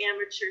Darwin was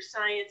amateur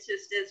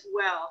scientist as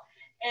well.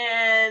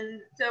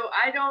 And so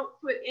I don't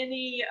put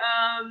any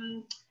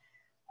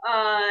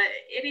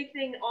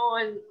anything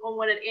on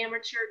what an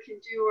amateur can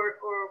do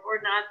or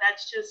not.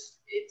 That's just,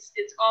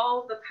 it's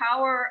all the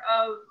power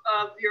of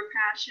your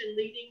passion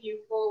leading you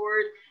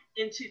forward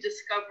into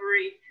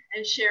discovery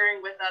and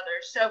sharing with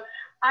others. So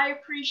I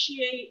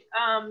appreciate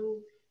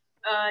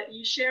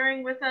you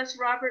sharing with us,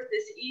 Robert,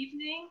 this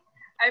evening.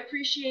 I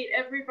appreciate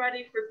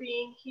everybody for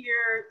being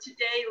here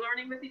today,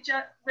 learning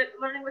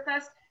with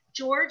us.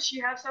 George,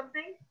 you have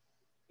something?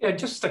 Yeah,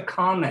 just a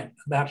comment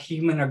about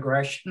human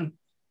aggression.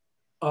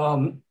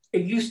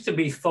 It used to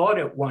be thought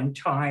at one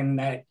time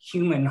that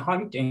human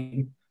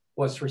hunting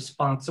was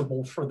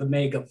responsible for the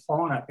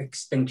megafauna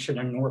extinction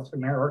in North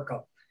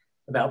America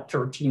about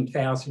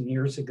 13,000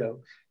 years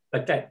ago.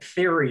 But that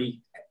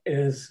theory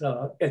is,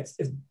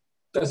 it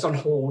doesn't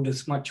hold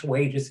as much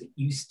weight as it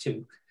used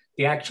to.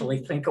 They actually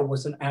think it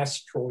was an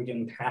asteroid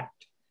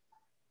impact.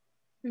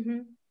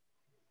 Mm-hmm.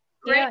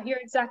 Yeah, you're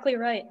exactly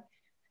right.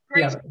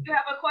 Grace, do you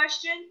have a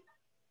question?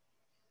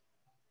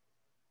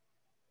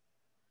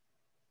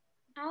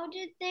 How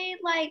did they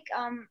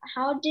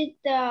how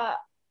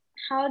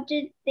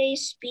did they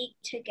speak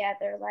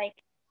together?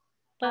 Like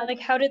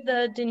how did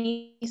the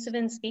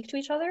Denisovans speak to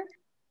each other?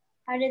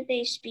 How did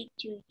they speak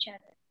to each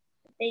other?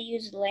 Did they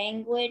use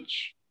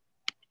language?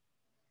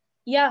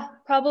 Yeah,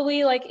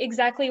 probably like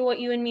exactly what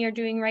you and me are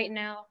doing right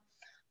now.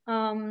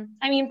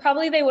 I mean,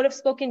 probably they would have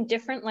spoken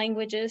different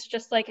languages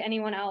just like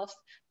anyone else.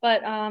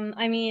 But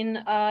I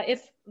mean,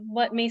 if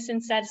what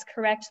Mason said is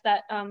correct,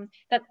 that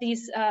that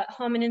these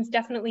hominins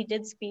definitely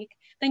did speak,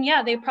 then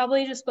yeah, they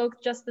probably just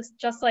spoke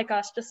just like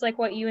us, just like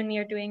what you and me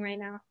are doing right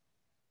now.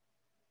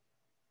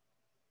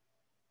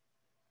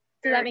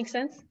 Does that make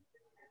sense?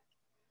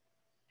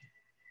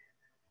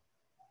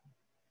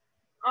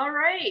 All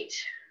right.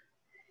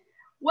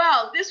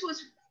 Well, this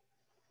was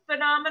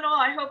phenomenal.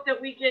 I hope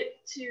that we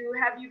get to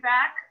have you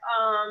back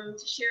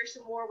to share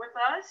some more with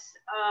us,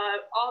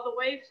 all the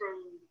way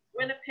from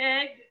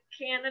Winnipeg,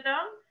 Canada.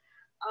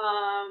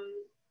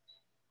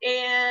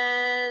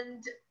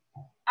 And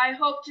I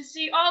hope to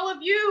see all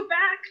of you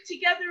back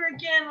together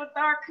again with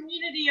our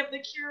community of the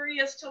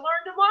curious to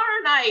learn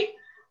tomorrow night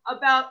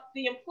about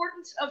the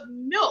importance of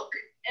milk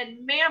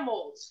and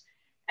mammals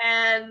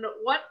and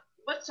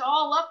what's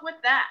all up with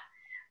that.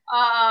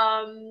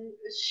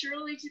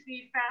 Surely to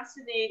be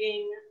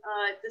fascinating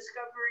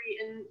discovery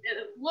and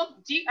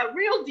a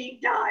real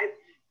deep dive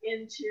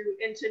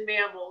into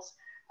mammals.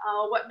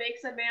 What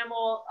makes a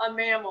mammal a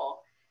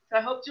mammal? So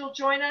I hope you'll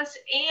join us.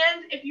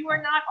 And if you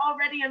are not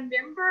already a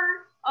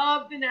member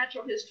of the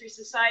Natural History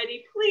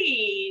Society,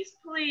 please,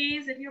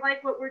 if you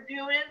like what we're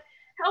doing,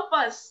 help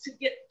us to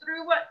get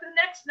through the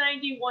next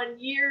 91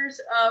 years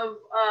of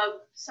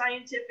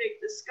scientific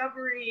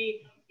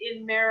discovery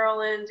in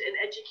Maryland and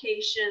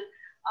education,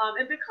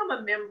 and become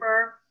a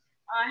member.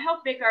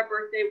 Help make our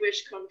birthday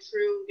wish come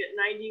true. Get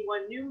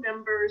 91 new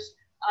members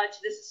to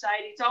the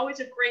society. It's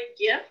always a great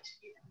gift.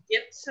 You can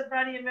gift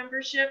somebody a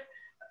membership.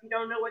 If you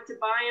don't know what to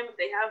buy them, if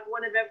they have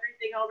one of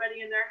everything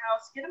already in their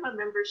house, get them a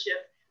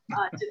membership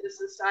to the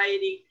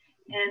society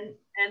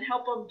and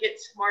help them get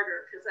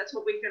smarter, because that's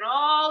what we can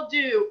all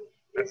do,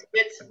 is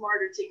get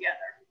smarter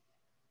together.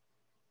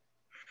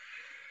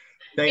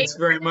 Thanks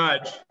very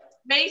much.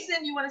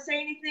 Mason, you want to say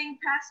anything,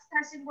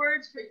 passing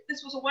words?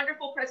 This was a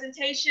wonderful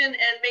presentation,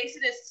 and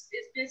Mason is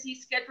busy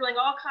scheduling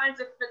all kinds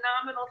of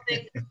phenomenal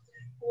things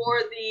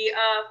for the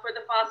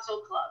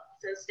Fossil Club.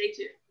 So stay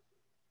tuned.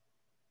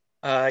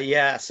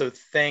 Yeah, so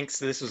thanks.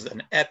 This was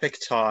an epic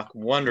talk.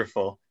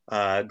 Wonderful.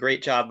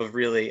 Great job of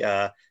really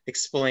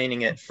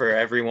explaining it for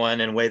everyone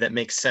in a way that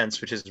makes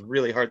sense, which is a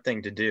really hard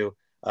thing to do,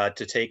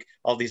 to take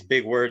all these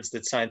big words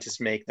that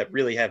scientists make that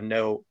really have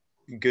no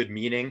good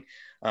meaning,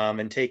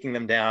 and taking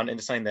them down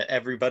into something that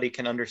everybody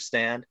can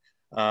understand.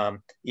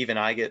 Even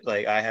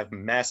I have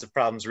massive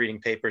problems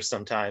reading papers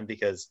sometimes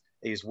because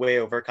they use way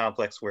over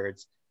complex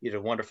words. You did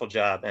a wonderful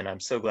job, and I'm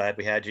so glad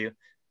we had you.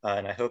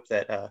 And I hope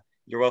that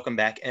you're welcome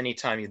back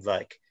anytime you'd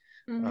like.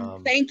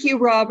 Thank you,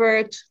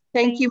 Robert.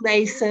 Thank you,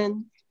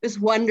 Mason. It was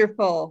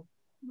wonderful.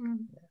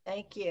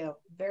 Thank you.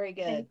 Very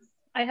good. Thanks.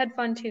 I had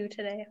fun too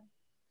today.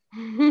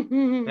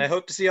 And I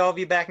hope to see all of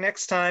you back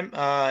next time,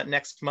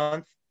 next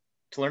month,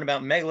 to learn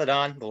about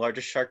Megalodon, the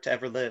largest shark to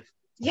ever live.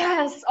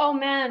 Yes. Oh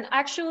man,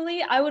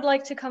 actually, I would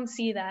like to come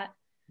see that.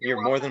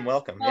 You're more than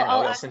welcome. Well, yeah,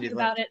 I'll I'll ask send you you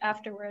about it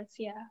afterwards.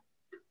 Yeah.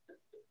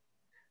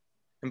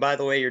 And by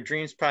the way, your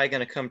dream's probably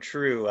going to come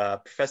true.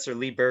 Professor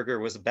Lee Berger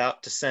was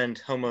about to send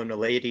Homo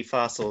naledi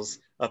fossils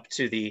up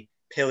to the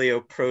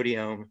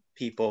Paleoproteome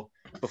people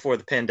before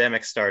the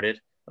pandemic started.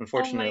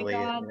 Unfortunately,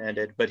 it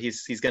ended, but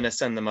he's going to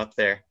send them up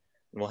there,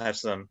 and we'll have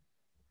some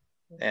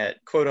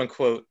quote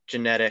unquote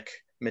genetic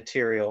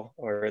material,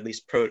 or at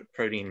least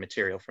protein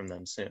material from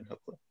them soon,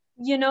 hopefully.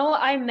 You know,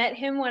 I met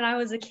him when I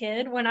was a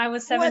kid, when I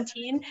was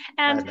 17,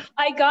 and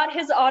I got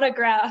his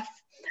autograph.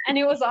 And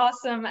it was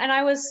awesome. And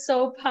I was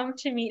so pumped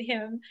to meet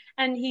him.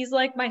 And he's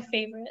like my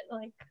favorite,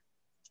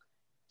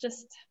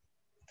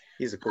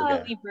 he's a cool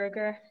guy. Lee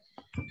Berger.